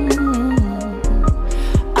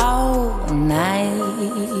 All night.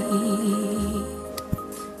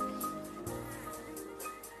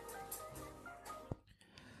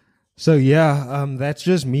 So yeah, that's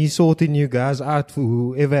just me sorting you guys out for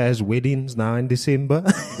whoever has weddings now in December.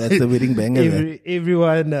 That's the wedding banger.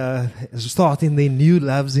 Everyone starting their new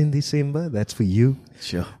loves in December. That's for you.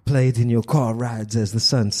 Sure. Play it in your car rides as the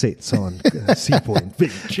sun sets on Sea Point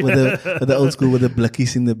Beach. with the old school with the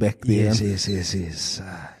blikkies in the back there. Yes.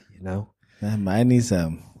 You know. Mine is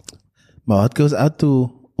my heart goes out to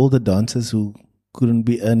all the dancers who couldn't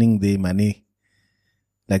be earning their money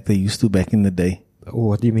like they used to back in the day.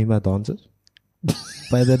 What do you mean by dancers?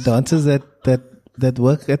 By the dancers that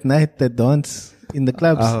work at night, that dance in the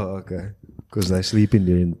clubs. Oh, okay. Because they sleep in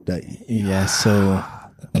during the day. Yeah, so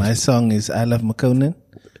my song is I Love McConan,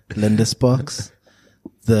 Linda Sparks,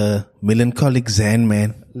 the melancholic Zan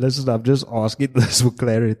Man. Listen, I'm just asking this for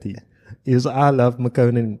clarity. Is I Love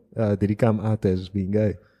McConan, did he come out as being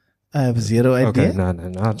gay? I have zero idea. Okay, no.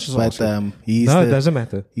 Just but it doesn't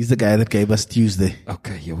matter. He's the guy that gave us Tuesday.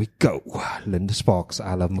 Okay, here we go. Linda Sparks,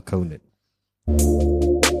 I Love McConan.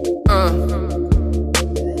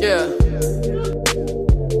 Yeah.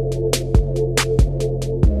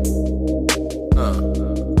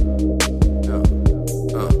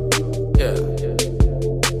 Yeah.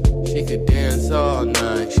 She could dance all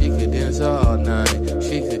night. She could dance all night.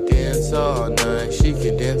 She could dance all night. She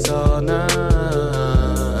could dance all night.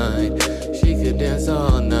 She could dance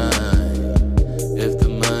all night if the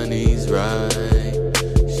money's right.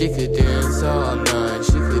 She could dance all night.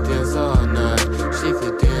 She could dance all night. She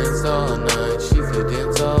could dance all night. She could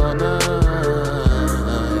dance all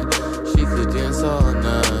night. She could dance all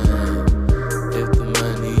night if the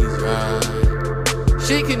money's right.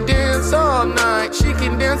 She can dance all night. She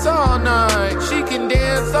can dance all night. She can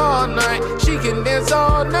dance all night. She can dance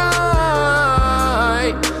all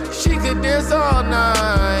night. She could dance all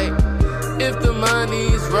night if the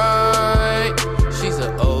money's right. She's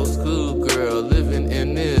an old school girl living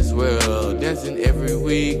in this world, dancing every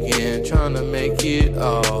weekend, trying to make it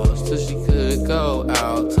all so she could go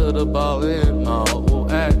out to the ballin' mall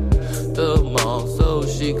or at the mall so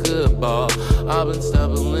she could ball. I've been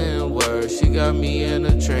stumbling words, she got me in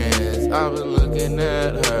a trance. I've been looking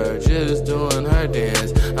at her, just doing her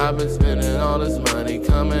dance. I've been spending all this money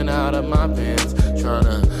coming out of my pants,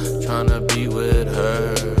 trying to be with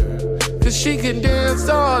her. Cause she can dance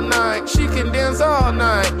all night, she can dance all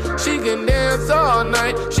night, she can dance all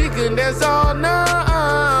night, she can dance all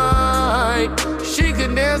night, she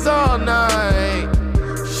can dance all night,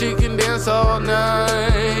 she can dance all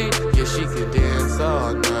night, yeah, she can dance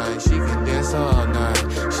all night, she can dance all night,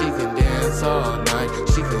 she can dance all night,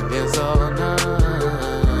 she can dance all night,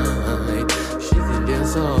 she can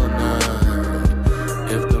dance all night,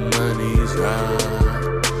 if the money's right.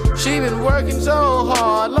 She been working so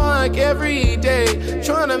hard, like every day,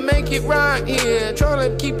 trying to make it right here. Trying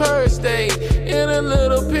to keep her stay in a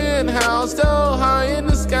little penthouse so high in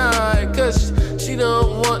the sky. Cause she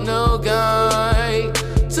don't want no guy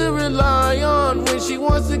to rely on when she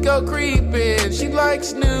wants to go creeping. She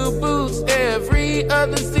likes new boots every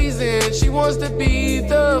other season. She wants to be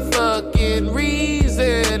the fucking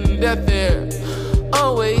reason that they're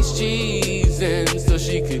always cheesing. So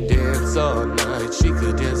she could dance all night. She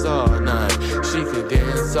could dance all night. She could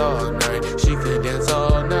dance all night. She could dance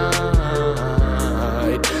all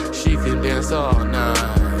night. She could dance all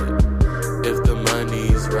night if the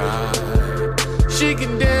money's right. She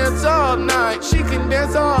can dance all night. She can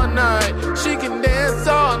dance all night. She can dance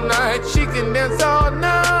all night. She can dance all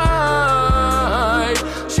night.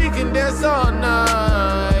 She can dance all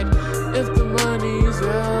night if the money's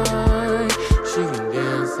right. She can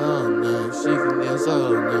dance all night. She can dance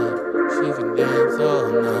all night. She can dance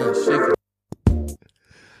all night. She can.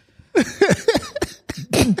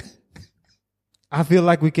 I feel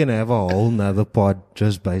like we can have a whole nother pod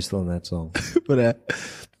just based on that song. But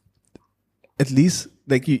at least,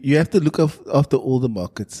 like, you have to look after all the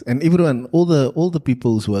markets and everyone, all the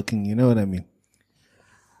people who's working. You know what I mean?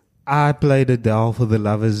 I played Adele for the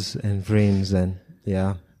lovers and friends, and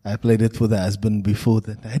yeah. I played it for the husband before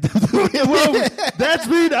that. Whoa, that's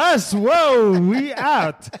been us. Whoa, we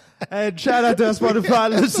out. And shout out to our Spotify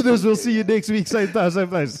listeners. We'll see you next week. Same time, same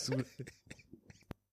place.